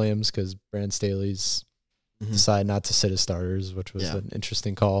Mike Williams because Brandon Staley's decided not to sit his starters, which was an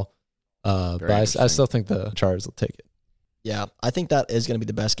interesting call. But I still think the Chargers will take it. Yeah, I think that is going to be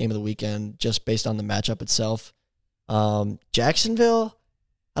the best game of the weekend just based on the matchup itself. Jacksonville,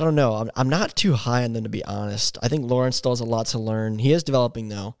 I don't know. I'm not too high on them, to be honest. I think Lawrence still has a lot to learn. He is developing,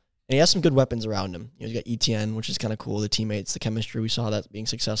 though, and he has some good weapons around him. He's got ETN, which is kind of cool. The teammates, the chemistry, we saw that being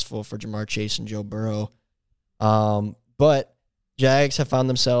successful for Jamar Chase and Joe Burrow. But Jags have found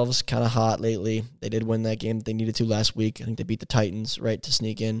themselves kind of hot lately. They did win that game that they needed to last week. I think they beat the Titans, right, to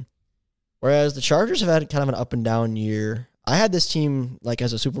sneak in. Whereas the Chargers have had kind of an up and down year. I had this team like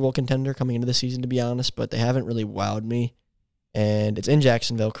as a Super Bowl contender coming into the season, to be honest, but they haven't really wowed me. And it's in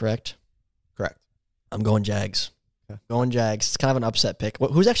Jacksonville, correct? Correct. I'm going Jags. Okay. Going Jags. It's kind of an upset pick.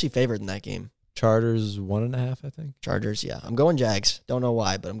 Who's actually favored in that game? Chargers 1.5, I think. Chargers, yeah. I'm going Jags. Don't know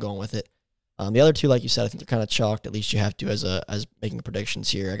why, but I'm going with it. The other 2, like you said, I think they're kind of chalked. At least you have to as making predictions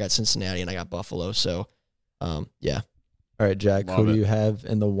here. I got Cincinnati and I got Buffalo. So, yeah. All right, Jack. Who do you have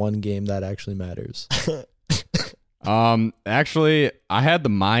in the one game that actually matters? Actually, I had the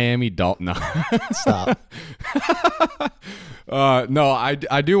Miami Dolphins. No. Stop. No,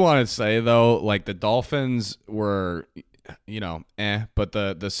 I do want to say though, like the Dolphins were, but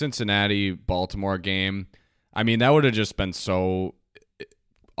the Cincinnati Baltimore game, I mean, that would have just been so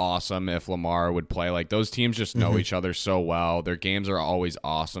awesome if Lamar would play. Like those teams just know each other so well. Their games are always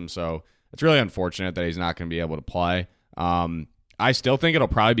awesome. So it's really unfortunate that he's not going to be able to play. I still think it'll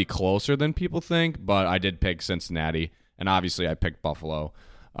probably be closer than people think, but I did pick Cincinnati, and obviously I picked Buffalo.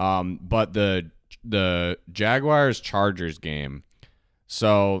 But the Jaguars-Chargers game,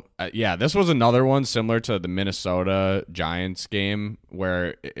 so this was another one similar to the Minnesota Giants game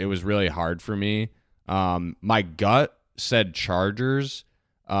where it was really hard for me. My gut said Chargers,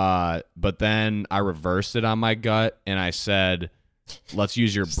 but then I reversed it on my gut, and I said, let's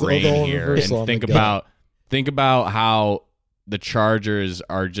use your brain here and think think about how the Chargers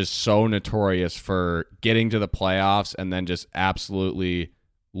are just so notorious for getting to the playoffs and then just absolutely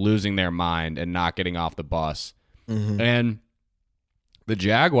losing their mind and not getting off the bus. And the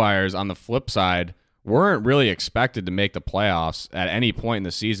Jaguars, on the flip side, weren't really expected to make the playoffs at any point in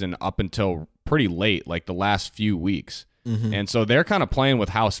the season up until pretty late, like the last few weeks. And so they're kind of playing with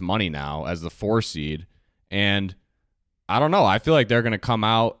house money now as the 4 seed. And I don't know. I feel like they're going to come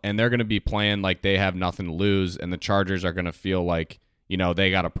out and they're going to be playing like they have nothing to lose, and the Chargers are going to feel like,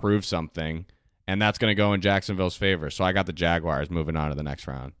 they got to prove something, and that's going to go in Jacksonville's favor. So I got the Jaguars moving on to the next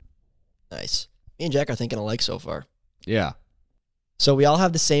round. Nice. Me and Jack are thinking alike so far. Yeah. So we all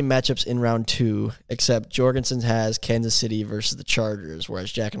have the same matchups in round 2, except Jorgensen has Kansas City versus the Chargers,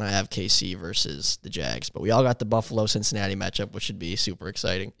 whereas Jack and I have KC versus the Jags. But we all got the Buffalo-Cincinnati matchup, which should be super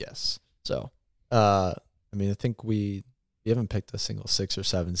exciting. Yes. So, I think we haven't picked a single 6 or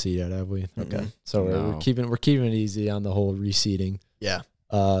 7 seed yet, have we? Okay. So we're keeping it easy on the whole reseeding. Yeah.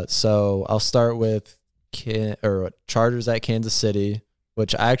 So I'll start with Chargers at Kansas City,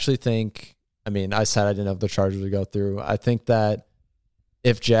 which I actually think, I said I didn't know if the Chargers would go through. I think that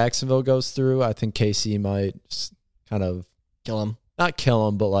if Jacksonville goes through, I think KC might just kind of kill them. Not kill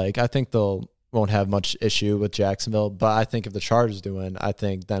them, but I think won't have much issue with Jacksonville. But I think if the Chargers do win, I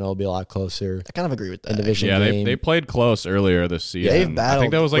think then it'll be a lot closer. I kind of agree with that. Division game. They played close earlier this season. They've battled. I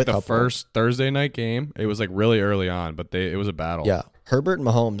think that was the first Thursday night game. It was really early on, but it was a battle. Yeah. Herbert and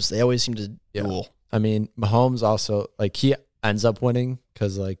Mahomes, they always seem to duel. Mahomes also, he ends up winning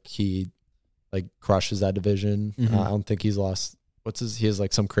because he crushes that division. I don't think he's lost. He has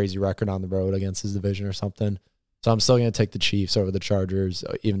some crazy record on the road against his division or something. So I'm still going to take the Chiefs over the Chargers,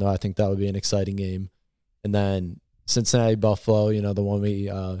 even though I think that would be an exciting game. And then Cincinnati, Buffalo, the one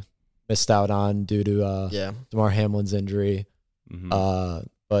we missed out on due to Damar Hamlin's injury. But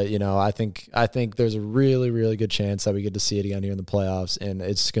I think there's a really, really good chance that we get to see it again here in the playoffs, and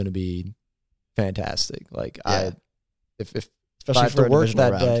it's going to be fantastic. If I have to work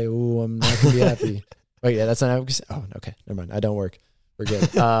that day, I'm not going to be happy. Wait, yeah, that's not. Oh, okay, never mind. I don't work. We're good.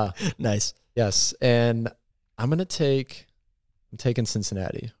 Nice. Yes, and I'm taking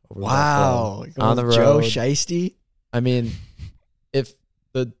Cincinnati over Buffalo. On the road. Joe Shiesty. If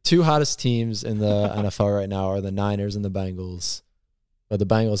the 2 hottest teams in the NFL right now are the Niners and the Bengals, but the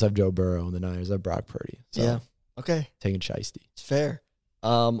Bengals have Joe Burrow and the Niners have Brock Purdy. So yeah. Okay. Taking Shiesty. It's fair. I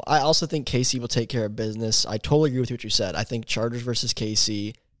also think KC will take care of business. I totally agree with what you said. I think Chargers versus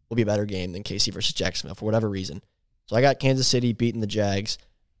KC will be a better game than KC versus Jacksonville for whatever reason. So I got Kansas City beating the Jags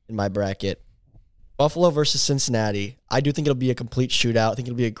in my bracket. Buffalo versus Cincinnati. I do think it'll be a complete shootout. I think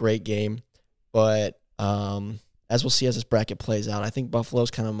it'll be a great game. But as we'll see as this bracket plays out, I think Buffalo's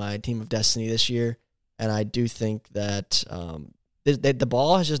kind of my team of destiny this year. And I do think that the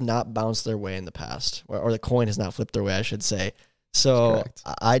ball has just not bounced their way in the past. Or the coin has not flipped their way, I should say. So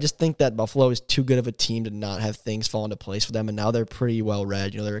I just think that Buffalo is too good of a team to not have things fall into place for them. And now they're pretty well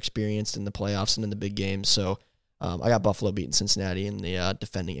read. They're experienced in the playoffs and in the big games. So I got Buffalo beating Cincinnati in the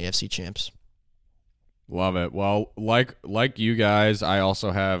defending AFC champs. Love it. Well, like you guys, I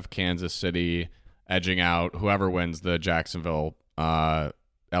also have Kansas City edging out whoever wins the Jacksonville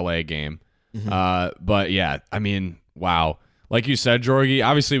LA game. But yeah, wow. Like you said, Jorgie,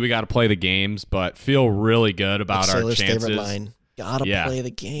 obviously we got to play the games, but feel really good about our chances. Favorite line. Gotta play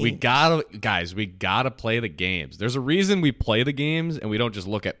the game. We gotta play the games. There's a reason we play the games and we don't just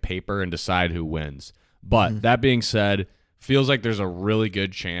look at paper and decide who wins. But that being said, feels like there's a really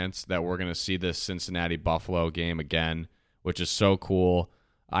good chance that we're gonna see this Cincinnati-Buffalo game again, which is so cool.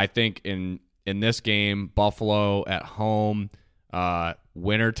 I think in this game, Buffalo at home,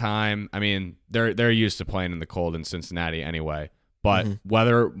 wintertime. They're used to playing in the cold in Cincinnati anyway. But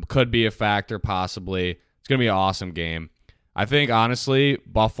weather could be a factor possibly. It's gonna be an awesome game. I think, honestly,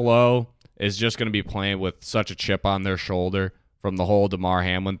 Buffalo is just going to be playing with such a chip on their shoulder from the whole Damar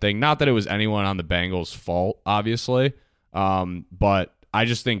Hamlin thing. Not that it was anyone on the Bengals' fault, obviously, but I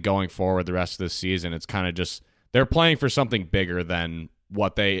just think going forward the rest of this season, it's kind of just they're playing for something bigger than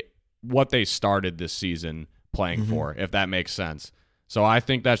what they started this season playing for, if that makes sense. So I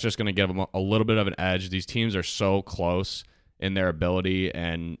think that's just going to give them a little bit of an edge. These teams are so close in their ability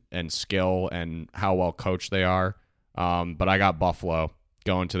and skill and how well coached they are. But I got Buffalo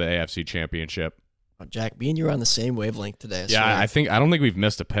going to the AFC Championship. Oh, Jack, me and you are on the same wavelength today. I don't think we've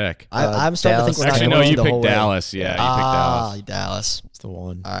missed a pick. I'm starting to think we're actually not you the picked whole Dallas. Way. Yeah, you picked Dallas. Dallas. It's the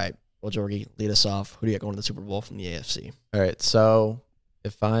one. All right. Well, Jorgie, lead us off. Who do you got going to the Super Bowl from the AFC? All right. So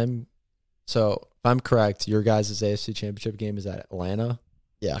if I'm correct, your guys' AFC Championship game is at Atlanta.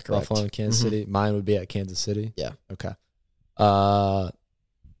 Yeah, correct. Buffalo and Kansas City. Mine would be at Kansas City. Yeah. Okay.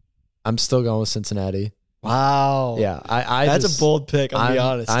 I'm still going with Cincinnati. Wow. Yeah, that's a bold pick. I'll be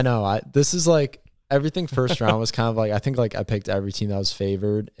honest. I know. This is like everything first round was kind of like, I think like I picked every team that was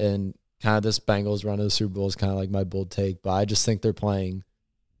favored, and kind of this Bengals run to the Super Bowl is kind of like my bold take. But I just think they're playing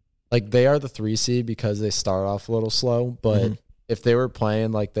like they are the 3 seed because they start off a little slow. But if they were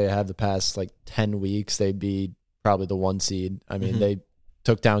playing like they have the past like 10 weeks, they'd be probably the 1 seed. I mean, they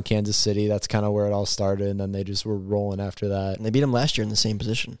took down Kansas City. That's kind of where it all started, and then they just were rolling after that. And they beat them last year in the same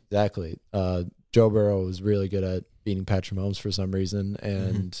position. Exactly. Joe Burrow was really good at beating Patrick Mahomes for some reason,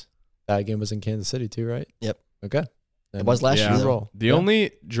 and that game was in Kansas City too, right? Yep. Okay. It was last year. Roll. The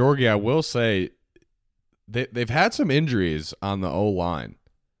only, Georgie, I will say, they've had some injuries on the O-line.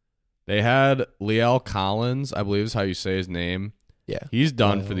 They had La'el Collins, I believe is how you say his name. Yeah. He's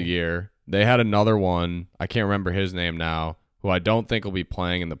done for the year. They had another one, I can't remember his name now, who I don't think will be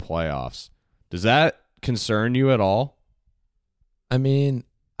playing in the playoffs. Does that concern you at all? I mean,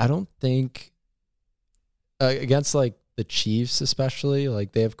 I don't think against like the Chiefs, especially,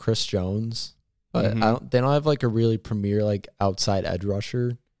 like they have Chris Jones, but they don't have like a really premier like outside edge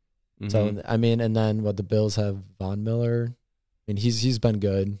rusher. So I mean, and then what the Bills have Von Miller. I mean, he's been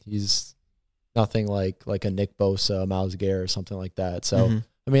good. He's nothing like a Nick Bosa, Myles Garrett, or something like that. So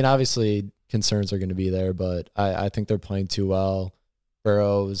I mean, obviously concerns are going to be there, but I think they're playing too well.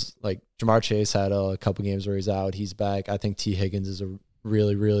 Burrow's like Jamar Chase had a couple games where he's out. He's back. I think T. Higgins is a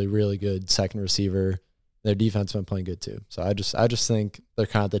really, really, really good second receiver. Their defense been playing good too. So I just think they're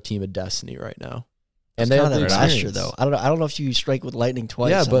kind of the team of destiny right now. And they have the last year though. I don't know if you strike with lightning twice.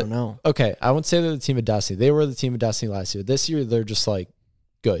 Yeah, but I don't know. Okay, I wouldn't say they're the team of destiny. They were the team of destiny last year. This year they're just like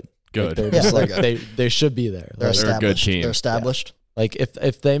good. Good. Like, they're just like they should be there. They're like, established. They're a good team. They're established. Yeah. Like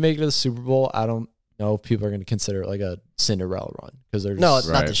if they make it to the Super Bowl, I don't know if people are going to consider it like a Cinderella run because they're just,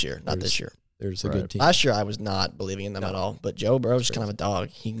 not this year. Not this year. There's a good team. Last year I was not believing in them at all. But Joe Burrow's just kind of a dog.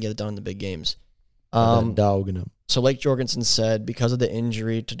 He can get it done in the big games. Dogging him. So like Jorgensen said, because of the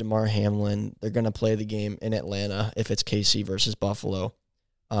injury to DeMar Hamlin, they're going to play the game in Atlanta if it's KC versus Buffalo.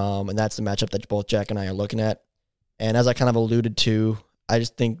 And that's the matchup that both Jack and I are looking at. And as I kind of alluded to, I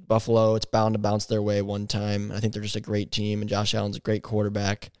just think Buffalo, it's bound to bounce their way one time. I think they're just a great team, and Josh Allen's a great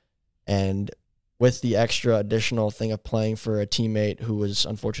quarterback. And with the extra additional thing of playing for a teammate who was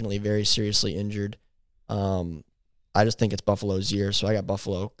unfortunately very seriously injured, I just think it's Buffalo's year. So I got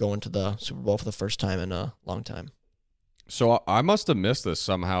Buffalo going to the Super Bowl for the first time in a long time. So I must have missed this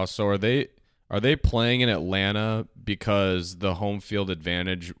somehow. So are they playing in Atlanta because the home field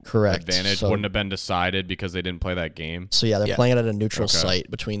advantage wouldn't have been decided because they didn't play that game? So yeah, they're playing it at a neutral site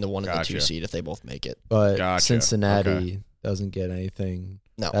between the 1 and the 2 seed if they both make it. But Cincinnati doesn't get anything.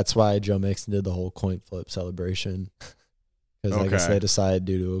 No. That's why Joe Mixon did the whole coin flip celebration. Because I guess they decided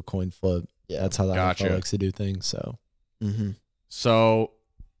due to a coin flip. Yeah, that's how the NFL likes to do things. So, So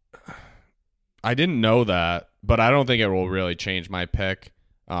I didn't know that, but I don't think it will really change my pick.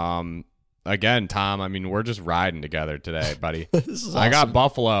 Again, Tom, I mean, we're just riding together today, buddy. This is awesome. I got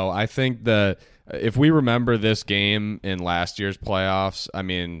Buffalo. I think if we remember this game in last year's playoffs, I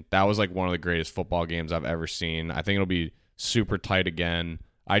mean, that was like one of the greatest football games I've ever seen. I think it'll be super tight again.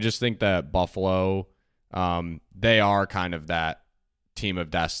 I just think that Buffalo, they are kind of that team of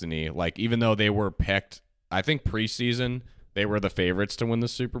destiny. Like, even though they were picked, I think preseason, they were the favorites to win the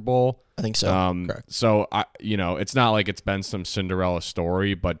Super Bowl. I think so. Correct. So, it's not like it's been some Cinderella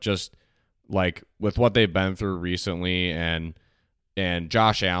story, but just like with what they've been through recently and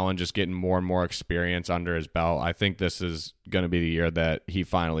Josh Allen just getting more and more experience under his belt, I think this is going to be the year that he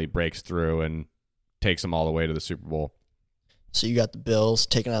finally breaks through and takes them all the way to the Super Bowl. So you got the Bills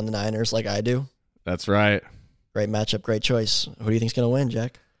taking on the Niners like I do. That's right. Great matchup, great choice. Who do you think's going to win,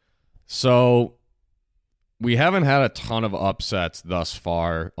 Jack? So we haven't had a ton of upsets thus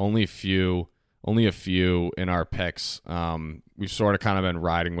far. Only a few in our picks. We've sort of kind of been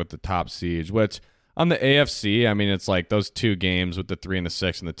riding with the top seeds, which on the AFC, I mean, it's like those 2 games with the 3 and the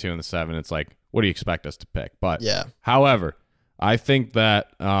 6 and the 2 and the 7. It's like, what do you expect us to pick? But yeah. However, I think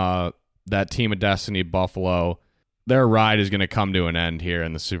that that team of destiny, Buffalo, their ride is going to come to an end here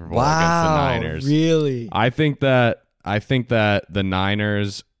in the Super Bowl against the Niners. Really? I think that the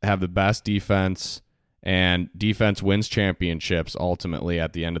Niners have the best defense, and defense wins championships ultimately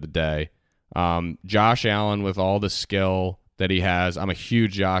at the end of the day. Josh Allen, with all the skill that he has, I'm a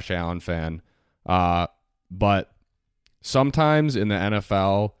huge Josh Allen fan. But sometimes in the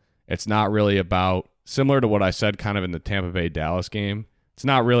NFL, it's not really about, similar to what I said kind of in the Tampa Bay Dallas game, it's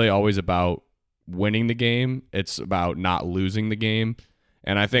not really always about winning the game. It's about not losing the game.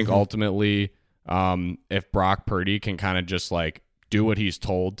 And I think ultimately, if Brock Purdy can kind of just like do what he's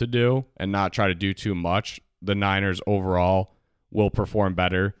told to do and not try to do too much, the Niners overall will perform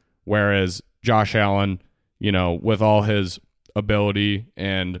better. Whereas Josh Allen, with all his ability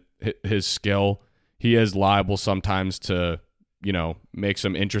and his skill, he is liable sometimes to, make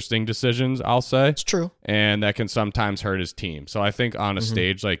some interesting decisions, I'll say. It's true. And that can sometimes hurt his team. So I think on a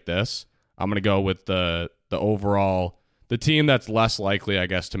stage like this, I'm going to go with the team that's less likely, I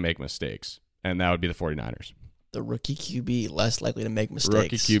guess, to make mistakes. And that would be the 49ers. The rookie QB less likely to make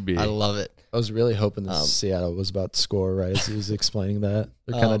mistakes. Rookie QB. I love it. I was really hoping that Seattle was about to score right as he was explaining that.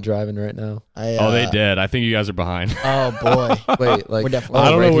 They're kind of driving right now. They did. I think you guys are behind. Oh, boy. Wait, we're definitely I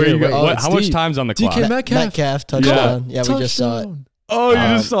don't know where you go. How much deep. time's on the clock? DK Metcalf touchdown. Yeah, we just saw it. Oh,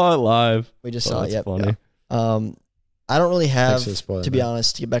 you just saw it live. We just saw it. Yep. Funny. I don't really have, to be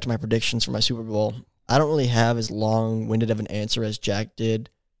honest, to get back to my predictions for my Super Bowl, I don't really have as long-winded of an answer as Jack did,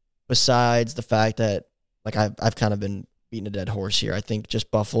 besides the fact that, I've kind of been beating a dead horse here. I think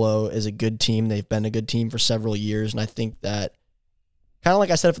just Buffalo is a good team. They've been a good team for several years, and I think that, kind of like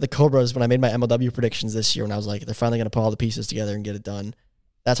I said for the Cobras when I made my MLW predictions this year, when I was like, they're finally going to put all the pieces together and get it done.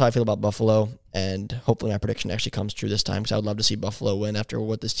 That's how I feel about Buffalo, and hopefully my prediction actually comes true this time, because I would love to see Buffalo win after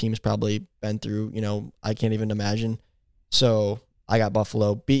what this team has probably been through. I can't even imagine. So I got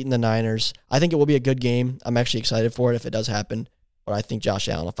Buffalo beating the Niners. I think it will be a good game. I'm actually excited for it if it does happen, but I think Josh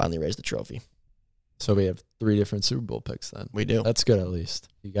Allen will finally raise the trophy. So we have 3 different Super Bowl picks then. We do. That's good at least.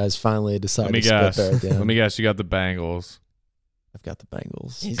 You guys finally decided to split there at the end. Let me guess. You got the Bengals. I've got the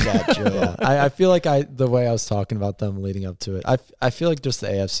Bengals. He's got Joe. Yeah, I feel like the way I was talking about them leading up to it, I feel like just the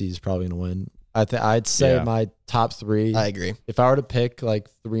AFC is probably going to win. I'd say my top 3. I agree. If I were to pick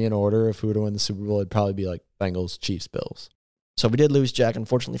 3 in order of who to win the Super Bowl, it'd probably be Bengals, Chiefs, Bills. So we did lose Jack,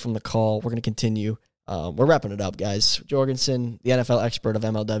 unfortunately, from the call. We're going to continue. We're wrapping it up, guys. Jorgensen, the NFL expert of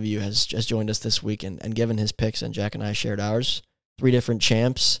MLW, has joined us this week and given his picks, and Jack and I shared ours. 3 different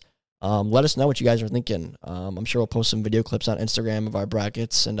champs. Let us know what you guys are thinking. I'm sure we'll post some video clips on Instagram of our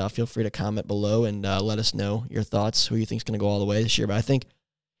brackets, and feel free to comment below and let us know your thoughts, who you think is going to go all the way this year. But I think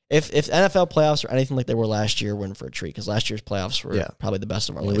if NFL playoffs are anything like they were last year, we're in for a treat, because last year's playoffs were probably the best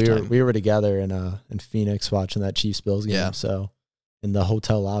of our lifetime. We were together in Phoenix watching that Chiefs-Bills game, so in the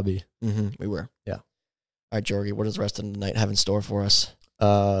hotel lobby. We were. Yeah. All right, Jorgie, what does the rest of the night have in store for us?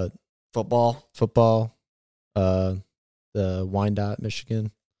 Football, the Wyandotte,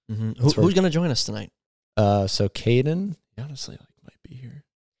 Michigan. Who's going to join us tonight? So Caden, he honestly might be here.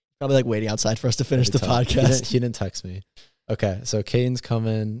 Probably waiting outside for us to finish the podcast. He didn't text me. Okay, so Caden's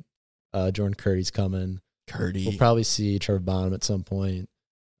coming. Jordan Curdy's coming. We'll probably see Trevor Bonham at some point.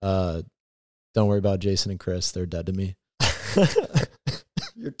 Don't worry about Jason and Chris. They're dead to me.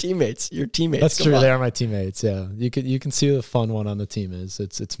 Your teammates. That's true. They are my teammates. Yeah, you can see who the fun one on the team is.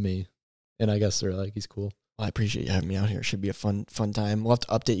 It's me, and I guess they're he's cool. Well, I appreciate you having me out here. It should be a fun time. We'll have to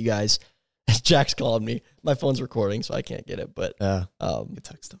update you guys. Jack's calling me. My phone's recording, so I can't get it. But you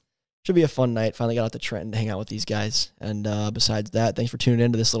text him. Should be a fun night. Finally got out to Trenton to hang out with these guys. And besides that, thanks for tuning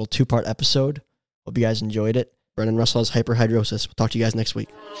in to this little 2-part episode. Hope you guys enjoyed it. Brendan Russell has hyperhidrosis. We'll talk to you guys next week.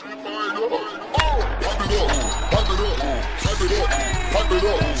 Pipe it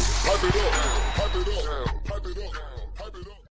up.